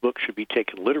think this book should be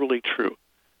taken literally true.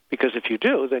 Because if you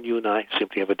do, then you and I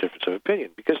simply have a difference of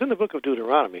opinion. Because in the book of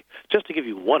Deuteronomy, just to give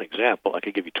you one example, I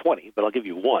could give you 20, but I'll give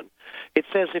you one. It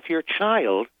says if your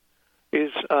child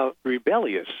is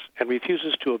rebellious and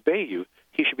refuses to obey you,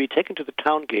 he should be taken to the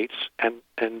town gates and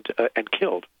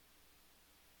killed,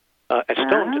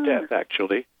 stoned to death,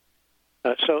 actually.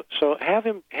 So have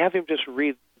him just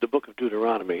read the book of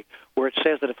Deuteronomy, where it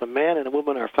says that if a man and a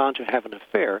woman are found to have an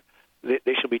affair,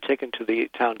 they shall be taken to the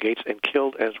town gates and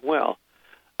killed as well.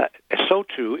 So,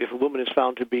 too, if a woman is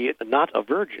found to be not a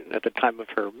virgin at the time of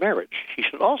her marriage, she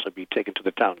should also be taken to the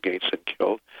town gates and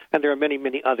killed. And there are many,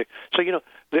 many other. So,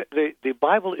 the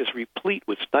Bible is replete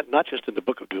with, not just in the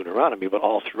book of Deuteronomy, but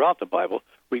all throughout the Bible,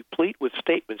 replete with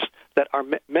statements that are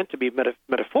meant to be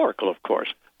metaphorical, of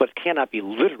course, but cannot be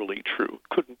literally true,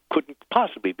 couldn't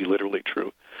possibly be literally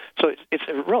true. So it's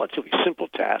a relatively simple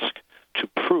task to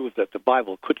prove that the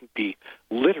Bible couldn't be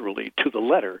literally, to the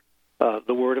letter,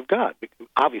 the Word of God.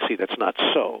 Obviously, that's not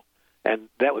so, and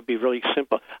that would be really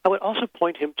simple. I would also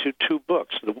point him to two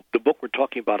books. The book we're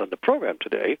talking about on the program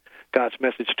today, God's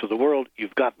Message to the World,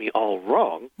 You've Got Me All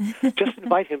Wrong. Just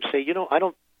invite him, say, I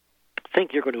don't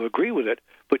think you're going to agree with it,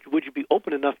 but would you be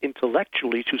open enough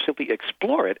intellectually to simply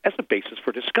explore it as a basis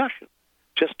for discussion,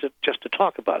 just to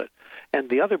talk about it? And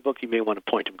the other book you may want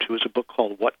to point him to is a book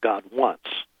called What God Wants.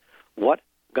 What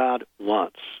God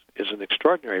Wants is an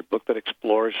extraordinary book that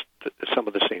explores some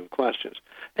of the same questions.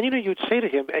 And, you'd say to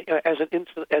him, as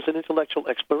an intellectual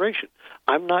exploration,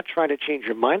 I'm not trying to change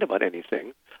your mind about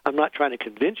anything. I'm not trying to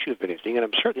convince you of anything, and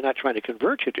I'm certainly not trying to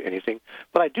convert you to anything,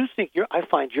 but I do think I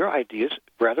find your ideas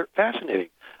rather fascinating.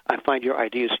 I find your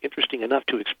ideas interesting enough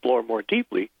to explore more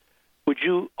deeply. Would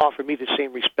you offer me the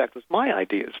same respect with my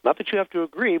ideas? Not that you have to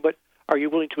agree, but are you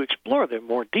willing to explore them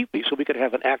more deeply so we could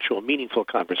have an actual meaningful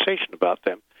conversation about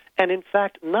them? And in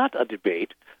fact, not a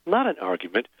debate, not an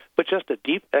argument, but just a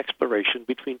deep exploration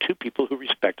between two people who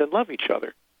respect and love each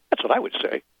other. That's what I would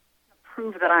say.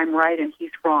 Prove that I'm right and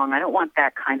he's wrong. I don't want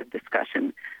that kind of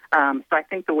discussion. So I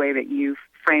think the way that you've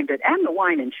framed it, and the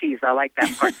wine and cheese, I like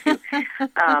that part too,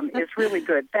 is really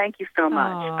good. Thank you so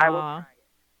much. Aww. I will try it.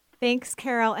 Thanks,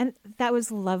 Carol. And that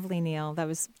was lovely, Neale. That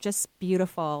was just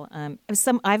beautiful.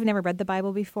 I've never read the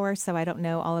Bible before, so I don't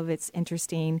know all of its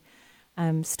interesting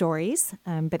stories.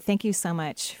 But thank you so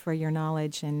much for your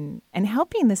knowledge and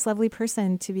helping this lovely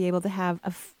person to be able to have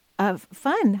a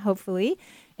fun, hopefully,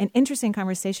 an interesting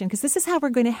conversation, because this is how we're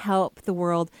going to help the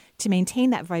world to maintain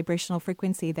that vibrational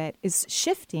frequency that is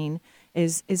shifting,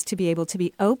 is to be able to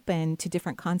be open to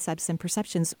different concepts and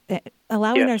perceptions,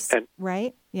 allowing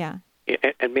right? Yeah.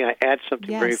 And may I add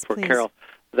something brief for Carol?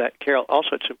 That, Carol,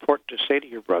 also it's important to say to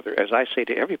your brother, as I say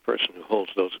to every person who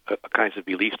holds those kinds of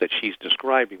beliefs that she's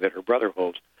describing that her brother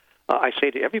holds, I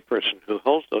say to every person who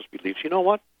holds those beliefs, you know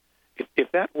what?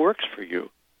 If that works for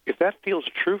you, if that feels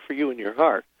true for you in your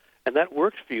heart, and that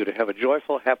works for you to have a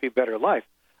joyful, happy, better life,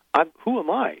 who am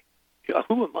I?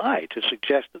 Who am I to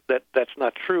suggest that that's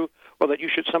not true, or that you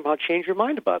should somehow change your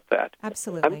mind about that?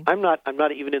 Absolutely. I'm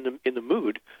not even in the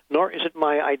mood, nor is it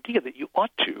my idea that you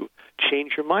ought to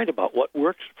change your mind about what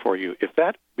works for you. If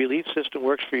that belief system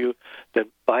works for you, then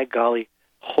by golly,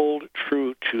 hold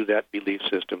true to that belief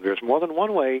system. There's more than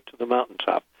one way to the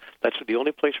mountaintop. That's the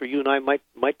only place where you and I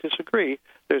might disagree.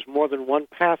 There's more than one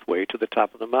pathway to the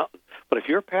top of the mountain. But if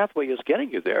your pathway is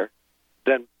getting you there,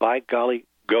 then by golly,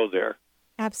 go there.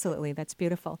 Absolutely. That's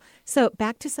beautiful. So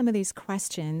back to some of these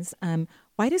questions.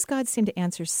 Why does God seem to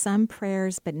answer some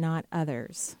prayers but not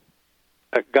others?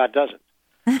 God doesn't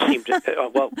seem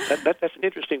to. Well, that's an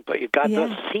interesting point. God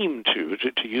does seem to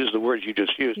use the words you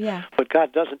just used. Yeah. But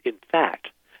God doesn't, in fact,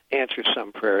 answer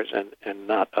some prayers and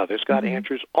not others. God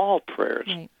answers all prayers.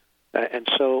 Right. And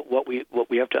so what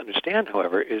we have to understand,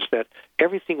 however, is that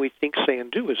everything we think, say,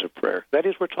 and do is a prayer. That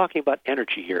is, we're talking about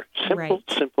energy here.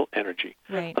 Simple energy.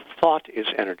 Right. A thought is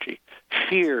energy.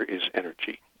 Fear is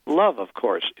energy. Love, of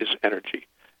course, is energy.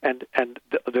 And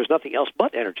there's nothing else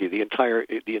but energy. The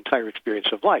entire experience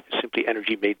of life is simply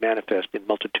energy made manifest in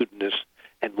multitudinous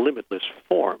and limitless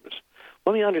forms.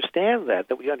 When we understand that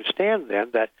we understand then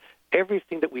that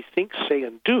everything that we think, say,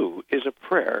 and do is a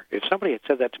prayer. If somebody had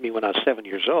said that to me when I was 7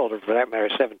 years old, or for that matter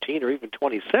 17 or even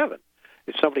 27,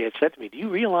 if somebody had said to me, do you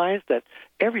realize that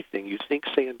everything you think,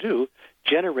 say, and do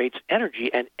generates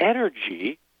energy, and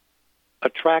energy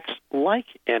attracts like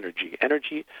energy.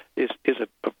 Energy is a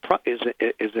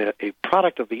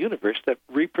product of the universe that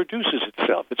reproduces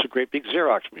itself. It's a great big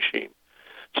Xerox machine.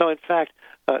 So, in fact,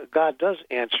 God does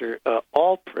answer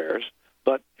all prayers,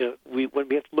 but we have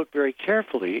to look very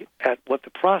carefully at what the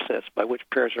process by which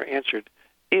prayers are answered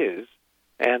is.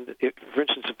 And, for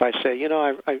instance, if I say,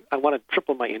 I want to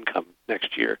triple my income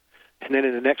next year, and then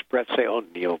in the next breath say, oh,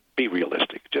 Neale, be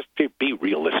realistic. Just be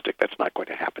realistic. That's not going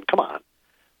to happen. Come on.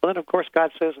 Well, then, of course,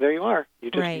 God says, there you are. You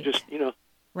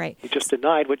just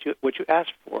denied what you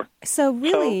asked for. So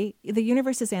really, the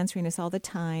universe is answering us all the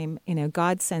time.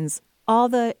 God sends all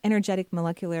the energetic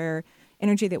molecular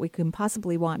energy that we can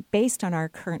possibly want based on our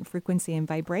current frequency and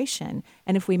vibration.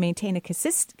 And if we maintain a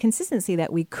consistency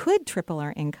that we could triple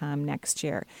our income next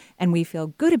year and we feel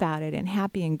good about it and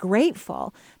happy and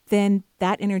grateful, then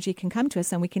that energy can come to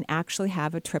us and we can actually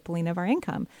have a tripling of our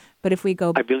income. But if we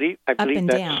go I believe up and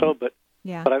that's down, so, but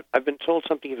I've been told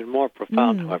something even more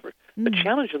profound, however. The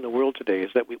challenge in the world today is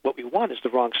that what we want is the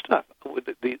wrong stuff.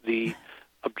 The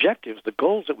objectives, the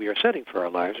goals that we are setting for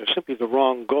our lives are simply the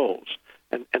wrong goals.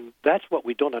 And that's what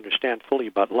we don't understand fully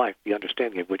about life, the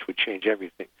understanding of which would change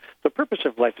everything. The purpose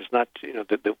of life is not,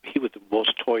 that he with the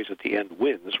most toys at the end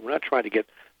wins. We're not trying to get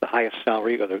the highest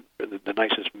salary or the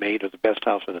nicest maid or the best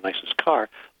house or the nicest car.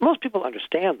 Most people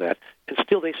understand that, and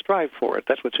still they strive for it.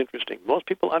 That's what's interesting. Most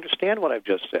people understand what I've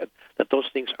just said, that those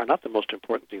things are not the most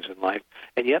important things in life,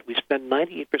 and yet we spend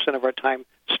 98% of our time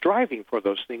striving for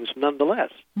those things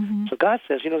nonetheless. Mm-hmm. So God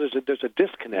says, there's a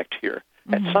disconnect here.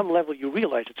 Mm-hmm. At some level, you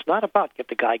realize it's not about get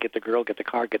the guy, get the girl, get the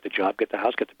car, get the job, get the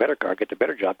house, get the better car, get the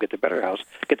better job, get the better house,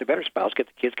 get the better spouse, get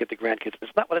the kids, get the grandkids.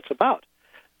 It's not what it's about.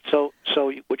 So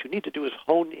what you need to do is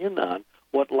hone in on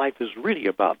what life is really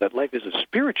about, that life is a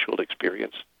spiritual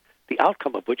experience, the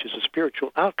outcome of which is a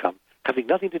spiritual outcome, having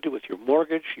nothing to do with your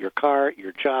mortgage, your car,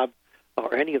 your job,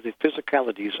 or any of the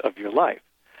physicalities of your life.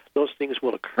 Those things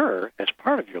will occur as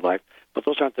part of your life, but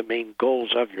those aren't the main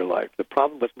goals of your life. The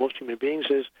problem with most human beings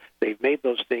is they've made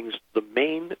those things the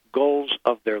main goals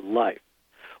of their life.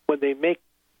 When they make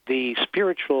the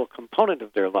spiritual component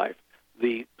of their life,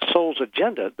 the soul's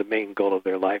agenda, the main goal of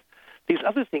their life, these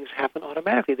other things happen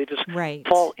automatically. They just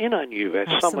fall in on you as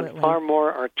someone far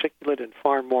more articulate and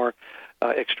far more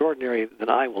extraordinary than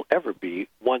I will ever be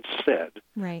once said.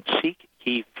 Right. Seek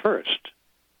ye first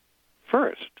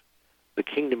the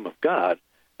kingdom of God,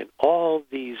 and all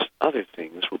these other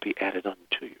things will be added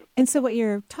unto you. And so what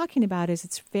you're talking about is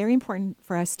it's very important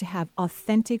for us to have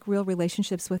authentic, real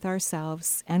relationships with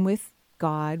ourselves and with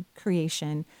God,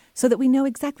 creation, so that we know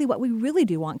exactly what we really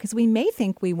do want, because we may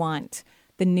think we want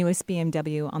the newest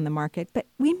BMW on the market, but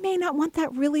we may not want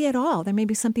that really at all. There may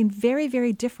be something very,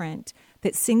 very different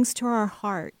that sings to our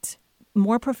heart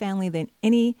more profoundly than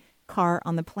any car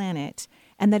on the planet.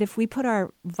 And that if we put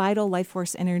our vital life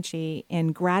force energy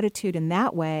in gratitude in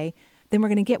that way, then we're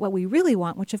going to get what we really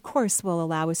want, which of course will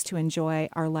allow us to enjoy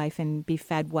our life and be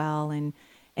fed well and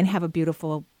have a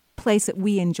beautiful place that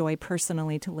we enjoy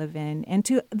personally to live in, and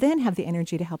to then have the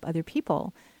energy to help other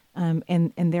people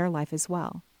in their life as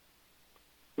well.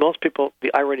 Most people,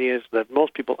 the irony is that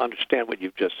most people understand what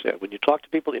you've just said. When you talk to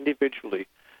people individually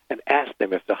and ask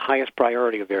them if the highest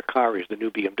priority of their car is the new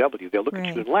BMW, they'll look at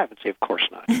you and laugh and say, of course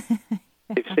not.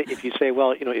 If you say,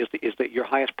 well, is that your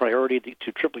highest priority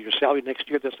to triple your salary next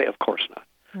year? They'll say, of course not.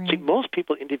 Right. See, most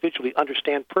people individually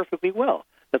understand perfectly well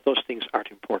that those things aren't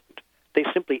important. They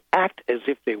simply act as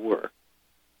if they were.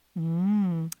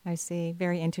 I see.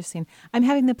 Very interesting. I'm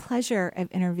having the pleasure of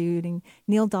interviewing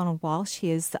Neale Donald Walsch.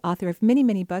 He is the author of many,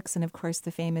 many books, and of course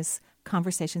the famous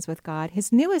Conversations with God.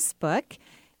 His newest book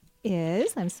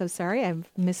is, I'm so sorry, I've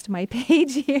missed my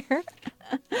page here.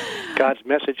 God's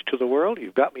Message to the World.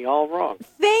 You've got me all wrong.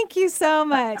 Thank you so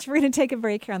much. We're going to take a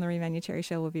break here on the Marie Cherry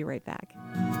Show. We'll be right back.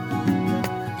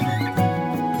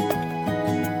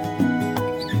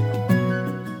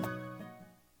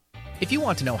 If you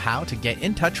want to know how to get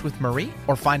in touch with Marie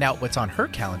or find out what's on her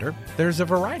calendar, there's a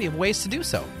variety of ways to do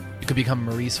so. You could become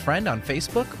Marie's friend on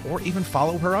Facebook or even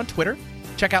follow her on Twitter.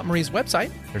 Check out Marie's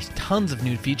website. There's tons of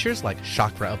new features like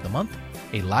Chakra of the Month,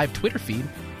 a live Twitter feed,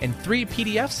 and 3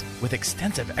 PDFs with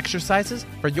extensive exercises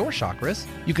for your chakras.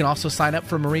 You can also sign up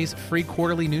for Marie's free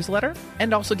quarterly newsletter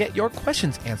and also get your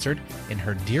questions answered in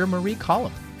her Dear Marie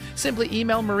column. Simply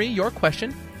email Marie your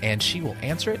question, and she will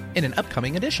answer it in an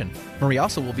upcoming edition. Marie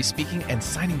also will be speaking and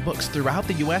signing books throughout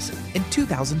the U.S. in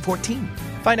 2014.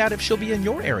 Find out if she'll be in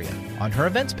your area on her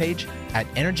events page at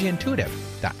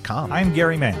energyintuitive.com. I'm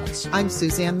Gary Mans. I'm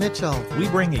Suzanne Mitchell. We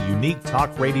bring a unique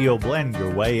talk radio blend your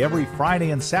way every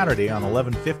Friday and Saturday on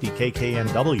 1150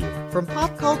 KKNW. From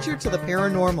pop culture to the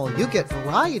paranormal, you get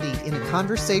variety in a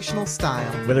conversational style.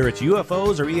 Whether it's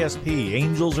UFOs or ESP,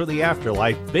 angels or the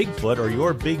afterlife, Bigfoot or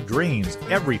your big dreams,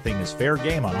 everything is fair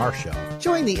game on our show.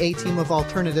 Join the A-Team of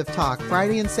Alternative Talk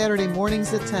Friday and Saturday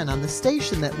mornings at 10 on the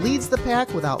station that leads the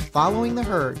pack without following the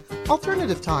herd.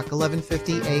 Alternative Talk,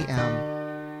 1150 AM.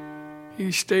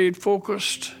 He stayed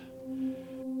focused.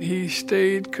 He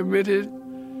stayed committed.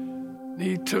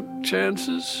 He took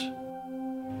chances.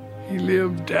 He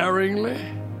lived daringly.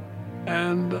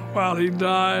 And while he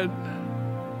died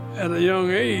at a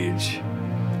young age,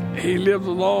 he lived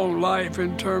a long life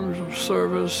in terms of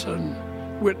service and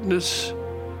witness.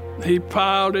 He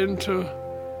piled into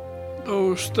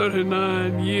those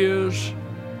 39 years,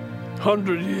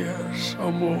 100 years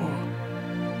or more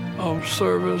of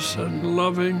service and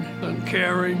loving and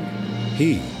caring.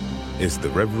 He is the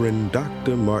Reverend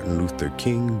Dr. Martin Luther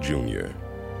King, Jr.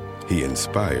 He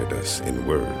inspired us in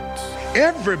words.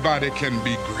 Everybody can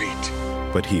be great.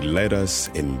 But he led us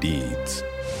in deeds.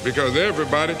 Because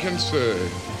everybody can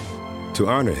serve. To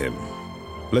honor him,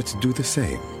 let's do the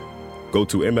same. Go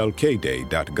to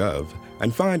mlkday.gov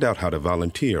and find out how to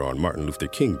volunteer on Martin Luther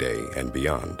King Day and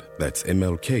beyond. That's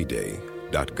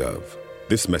mlkday.gov.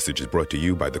 This message is brought to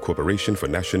you by the Corporation for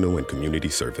National and Community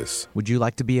Service. Would you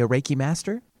like to be a Reiki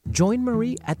master? Join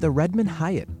Marie at the Redmond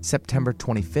Hyatt, September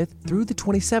 25th through the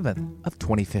 27th of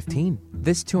 2015.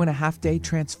 This 2.5-day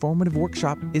transformative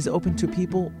workshop is open to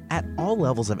people at all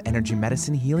levels of energy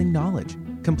medicine healing knowledge.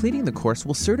 Completing the course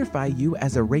will certify you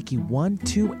as a Reiki 1,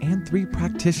 2, and 3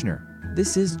 practitioner.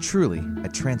 This is truly a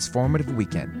transformative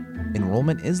weekend.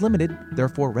 Enrollment is limited,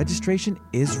 therefore registration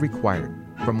is required.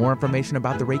 For more information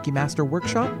about the Reiki Master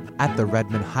Workshop at the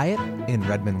Redmond Hyatt in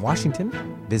Redmond, Washington,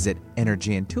 visit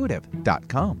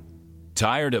energyintuitive.com.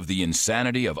 Tired of the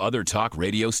insanity of other talk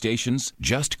radio stations?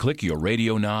 Just click your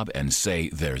radio knob and say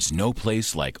there's no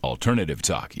place like Alternative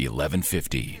Talk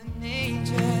 1150.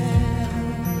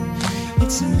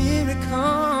 It's a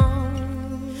miracle.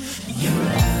 Your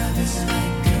love is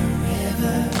like a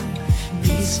river,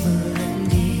 peaceful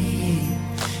and deep.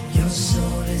 Your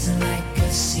soul is like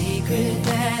a secret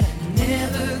that I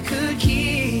never could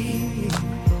keep.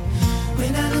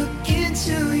 When I look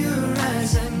into your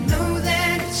eyes, I know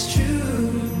that it's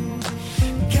true.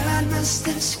 God must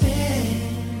have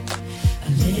spent a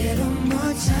little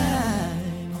more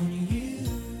time on you.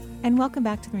 And welcome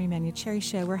back to the Marie Manuchehri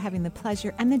Show. We're having the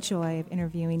pleasure and the joy of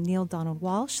interviewing Neale Donald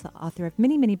Walsch, the author of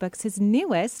many, many books. His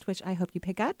newest, which I hope you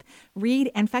pick up, read.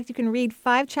 In fact, you can read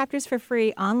 5 chapters for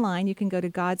free online. You can go to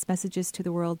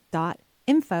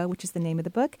godsmessagestotheworld.info, which is the name of the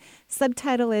book.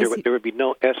 Subtitle is... There would be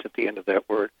no S at the end of that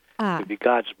word. It would be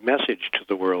God's message to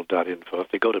the world.info. If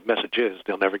they go to messages,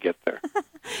 they'll never get there.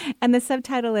 And the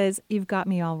subtitle is You've Got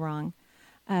Me All Wrong.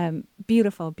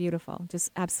 Beautiful, beautiful,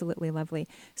 just absolutely lovely.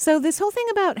 So this whole thing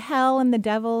about hell and the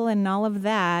devil and all of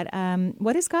that,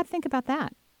 what does God think about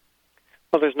that?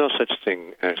 Well, there's no such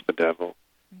thing as the devil.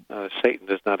 Satan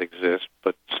does not exist,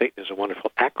 but Satan is a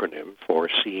wonderful acronym for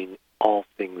seeing all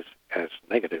things as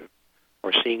negative,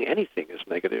 or seeing anything as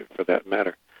negative for that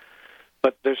matter.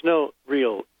 But there's no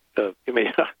real, the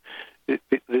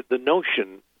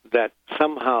notion that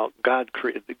somehow God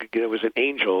created, there was an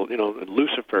angel,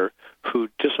 Lucifer, who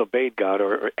disobeyed God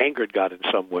or angered God in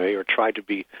some way or tried to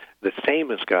be the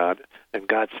same as God, and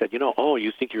God said, you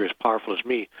think you're as powerful as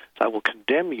me, so I will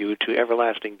condemn you to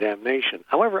everlasting damnation.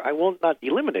 However, I will not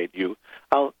eliminate you.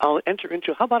 How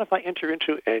about if I enter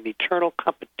into an eternal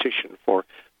competition for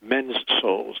men's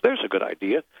souls? There's a good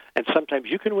idea. And sometimes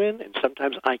you can win, and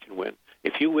sometimes I can win.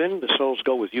 If you win, the souls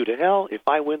go with you to hell. If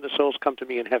I win, the souls come to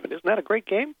me in heaven. Isn't that a great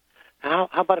game? How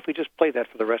about if we just play that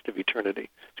for the rest of eternity?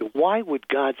 So why would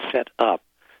God set up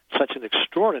such an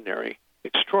extraordinary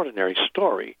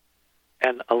story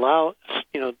and allow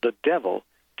the devil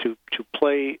to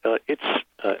play its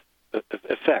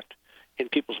effect in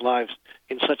people's lives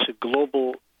in such a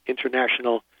global,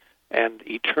 international, and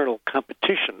eternal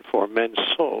competition for men's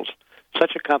souls?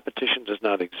 Such a competition does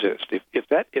not exist. If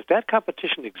that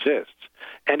competition exists,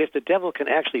 and if the devil can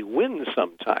actually win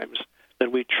sometimes,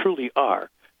 then we truly are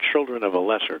children of a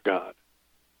lesser God.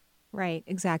 Right,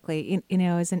 exactly.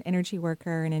 As an energy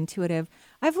worker and intuitive,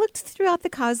 I've looked throughout the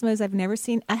cosmos. I've never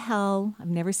seen a hell. I've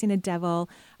never seen a devil.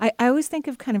 I always think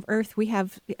of kind of Earth. We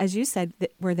have, as you said,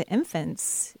 we're the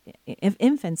infants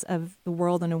of the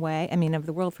world in a way. I mean, of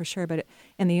the world for sure, but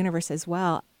in the universe as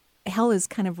well. Hell is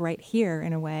kind of right here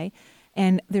in a way.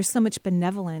 And there's so much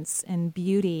benevolence and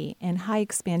beauty and high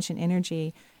expansion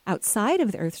energy outside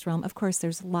of the Earth's realm. Of course,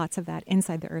 there's lots of that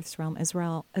inside the Earth's realm as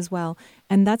well.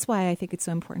 And that's why I think it's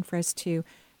so important for us to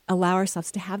allow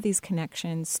ourselves to have these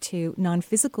connections to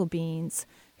non-physical beings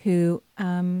who,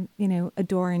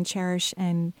 adore and cherish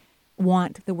and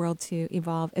want the world to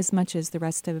evolve as much as the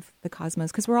rest of the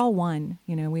cosmos, because we're all one.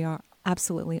 We are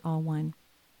absolutely all one.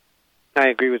 I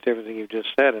agree with everything you just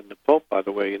said. And the Pope, by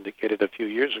the way, indicated a few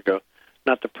years ago,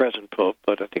 not the present Pope,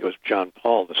 but I think it was John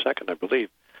Paul II, I believe,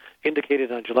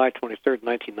 indicated on July 23rd,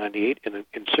 1998, in an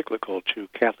encyclical to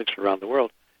Catholics around the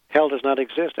world, hell does not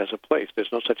exist as a place.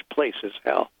 There's no such place as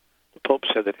hell. The Pope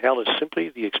said that hell is simply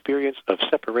the experience of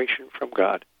separation from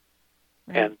God.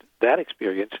 Right. And that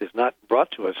experience is not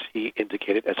brought to us, he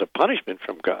indicated, as a punishment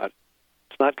from God.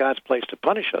 It's not God's place to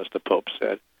punish us, the Pope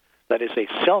said. That is a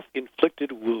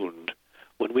self-inflicted wound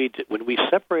when we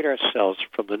separate ourselves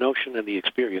from the notion and the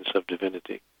experience of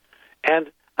divinity.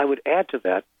 And I would add to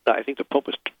that, I think the Pope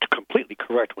was completely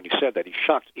correct when he said that. He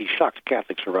shocked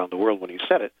Catholics around the world when he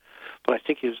said it, but I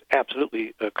think he was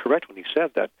absolutely correct when he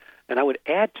said that. And I would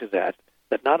add to that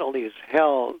not only is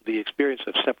hell the experience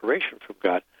of separation from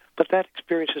God, but that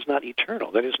experience is not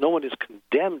eternal. That is, no one is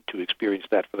condemned to experience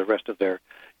that for the rest of their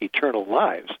eternal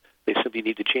lives. They simply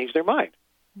need to change their mind.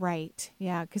 Right.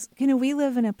 Yeah. Because, we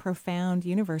live in a profound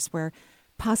universe where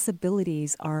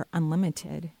possibilities are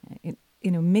unlimited.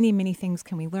 Many, many things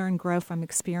can we learn, grow from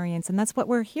experience. And that's what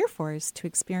we're here for, is to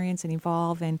experience and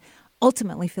evolve and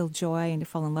ultimately feel joy and to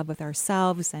fall in love with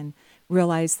ourselves and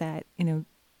realize that,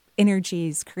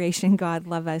 energies, creation, God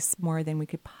love us more than we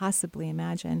could possibly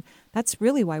imagine. That's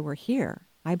really why we're here,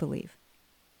 I believe.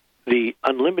 The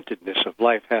unlimitedness of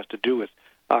life has to do with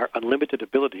our unlimited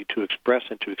ability to express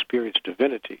and to experience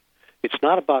divinity. It's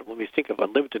not about, when we think of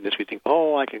unlimitedness, we think,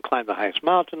 I can climb the highest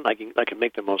mountain, I can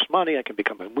make the most money, I can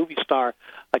become a movie star,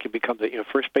 I can become the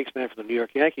first baseman for the New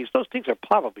York Yankees. Those things are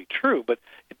probably true, but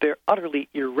they're utterly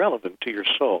irrelevant to your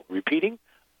soul. Repeating,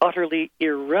 utterly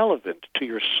irrelevant to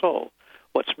your soul.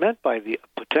 What's meant by the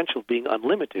potential being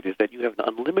unlimited is that you have an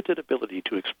unlimited ability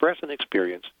to express and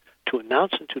experience, to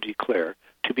announce and to declare,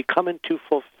 to become and to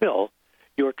fulfill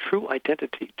your true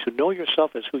identity, to know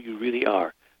yourself as who you really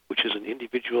are, which is an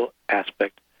individual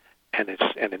aspect and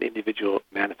an individual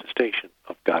manifestation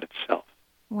of God itself.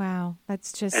 Wow,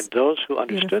 that's just And those who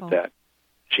understood beautiful. that,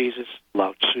 Jesus,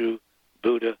 Lao Tzu,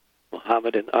 Buddha,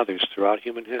 Muhammad, and others throughout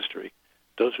human history,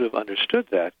 those who have understood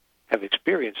that have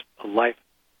experienced a life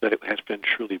that it has been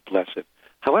truly blessed.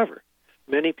 However,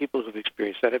 many people who have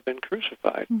experienced that have been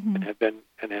crucified and have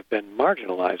been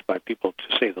marginalized by people,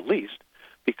 to say the least,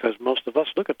 because most of us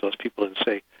look at those people and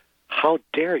say, how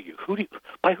dare you?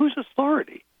 By whose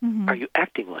authority are you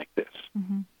acting like this?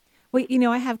 Well,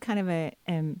 I have kind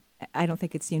of I don't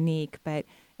think it's unique, but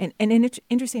an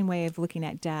interesting way of looking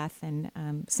at death, and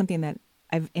something that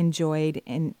I've enjoyed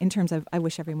in terms of, I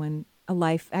wish everyone a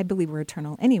life. I believe we're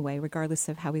eternal anyway, regardless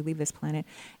of how we leave this planet.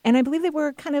 And I believe that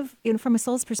we're kind of, from a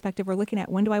soul's perspective, we're looking at,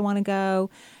 when do I want to go?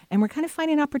 And we're kind of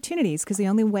finding opportunities, because the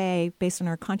only way, based on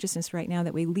our consciousness right now,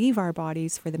 that we leave our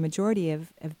bodies for the majority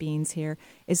of beings here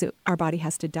is that our body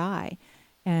has to die.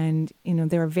 And,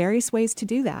 there are various ways to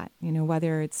do that,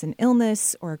 whether it's an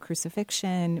illness or a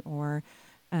crucifixion or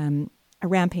a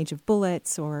rampage of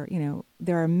bullets, or,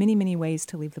 there are many, many ways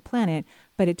to leave the planet,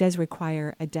 but it does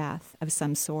require a death of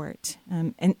some sort.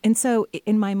 And so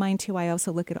in my mind, too, I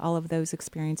also look at all of those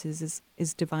experiences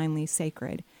as divinely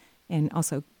sacred and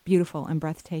also beautiful and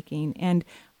breathtaking, and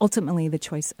ultimately the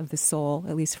choice of the soul,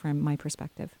 at least from my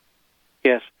perspective.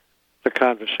 Yes, the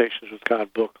Conversations with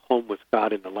God book, Home with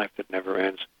God in the Life That Never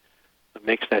Ends,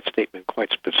 makes that statement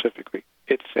quite specifically.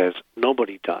 It says,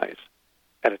 nobody dies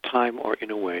at a time or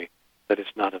in a way that is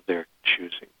not of their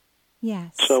choosing.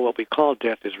 Yes. So what we call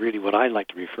death is really what I like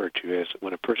to refer to as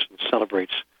when a person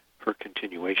celebrates her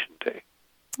continuation day.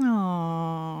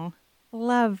 Oh,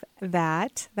 love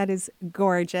that. That is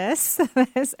gorgeous. That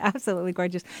is absolutely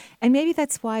gorgeous. And maybe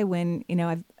that's why when,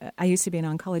 I used to be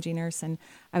an oncology nurse, and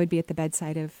I would be at the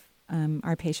bedside of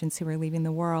our patients who were leaving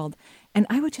the world, and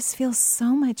I would just feel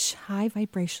so much high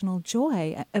vibrational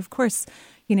joy. Of course,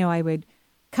 I would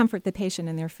comfort the patient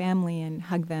and their family and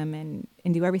hug them and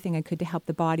do everything I could to help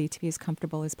the body to be as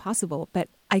comfortable as possible. But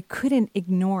I couldn't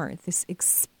ignore this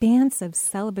expansive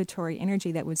celebratory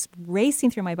energy that was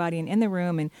racing through my body and in the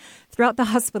room and throughout the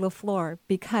hospital floor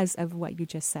because of what you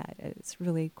just said. It's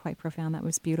really quite profound. That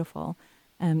was beautiful.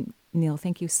 Neale,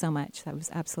 thank you so much. That was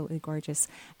absolutely gorgeous.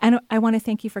 And I want to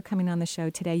thank you for coming on the show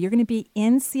today. You're going to be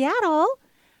in Seattle.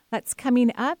 That's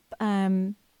coming up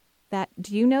that.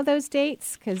 Do you know those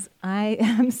dates? Because I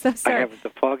am so sorry. I haven't the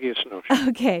foggiest notion.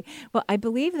 Okay. Well, I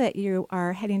believe that you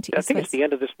are heading to I think it's the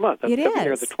end of this month. It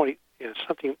is. The 20,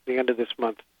 something the end of this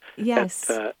month. Yes.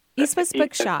 East West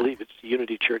Bookshop. I believe it's the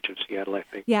Unity Church of Seattle, I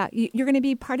think. Yeah, you're going to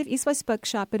be part of East West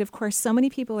Bookshop, but of course, so many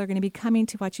people are going to be coming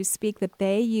to watch you speak that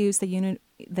they use the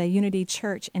Unity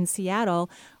Church in Seattle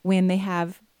when they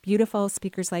have beautiful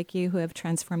speakers like you who have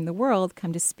transformed the world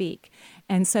come to speak.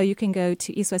 And so you can go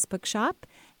to East West Bookshop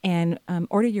and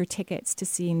order your tickets to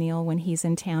see Neale when he's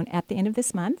in town at the end of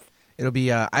this month. It'll be,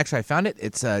 actually, I found it.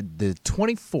 It's the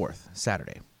 24th,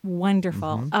 Saturday.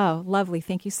 Wonderful. Mm-hmm. Oh, lovely.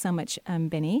 Thank you so much,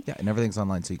 Benny. Yeah, and everything's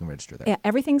online, so you can register there. Yeah,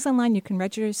 everything's online. You can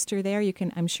register there. You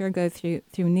can, I'm sure, go through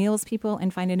Neale's people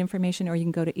and find out information, or you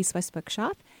can go to East West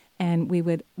Bookshop. And we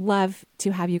would love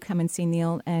to have you come and see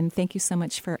Neale. And thank you so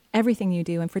much for everything you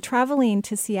do and for traveling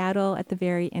to Seattle at the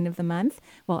very end of the month,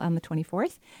 well, on the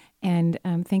 24th. And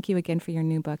thank you again for your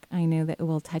new book. I know that it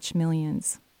will touch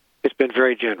millions. It's been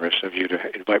very generous of you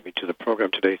to invite me to the program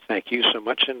today. Thank you so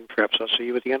much, and perhaps I'll see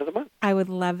you at the end of the month. I would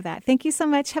love that. Thank you so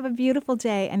much. Have a beautiful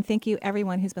day, and thank you,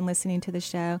 everyone who's been listening to the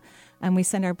show. We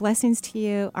send our blessings to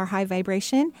you, our high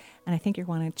vibration, and I think you're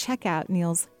going to check out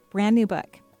Neale's brand new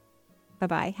book.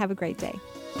 Bye-bye. Have a great day.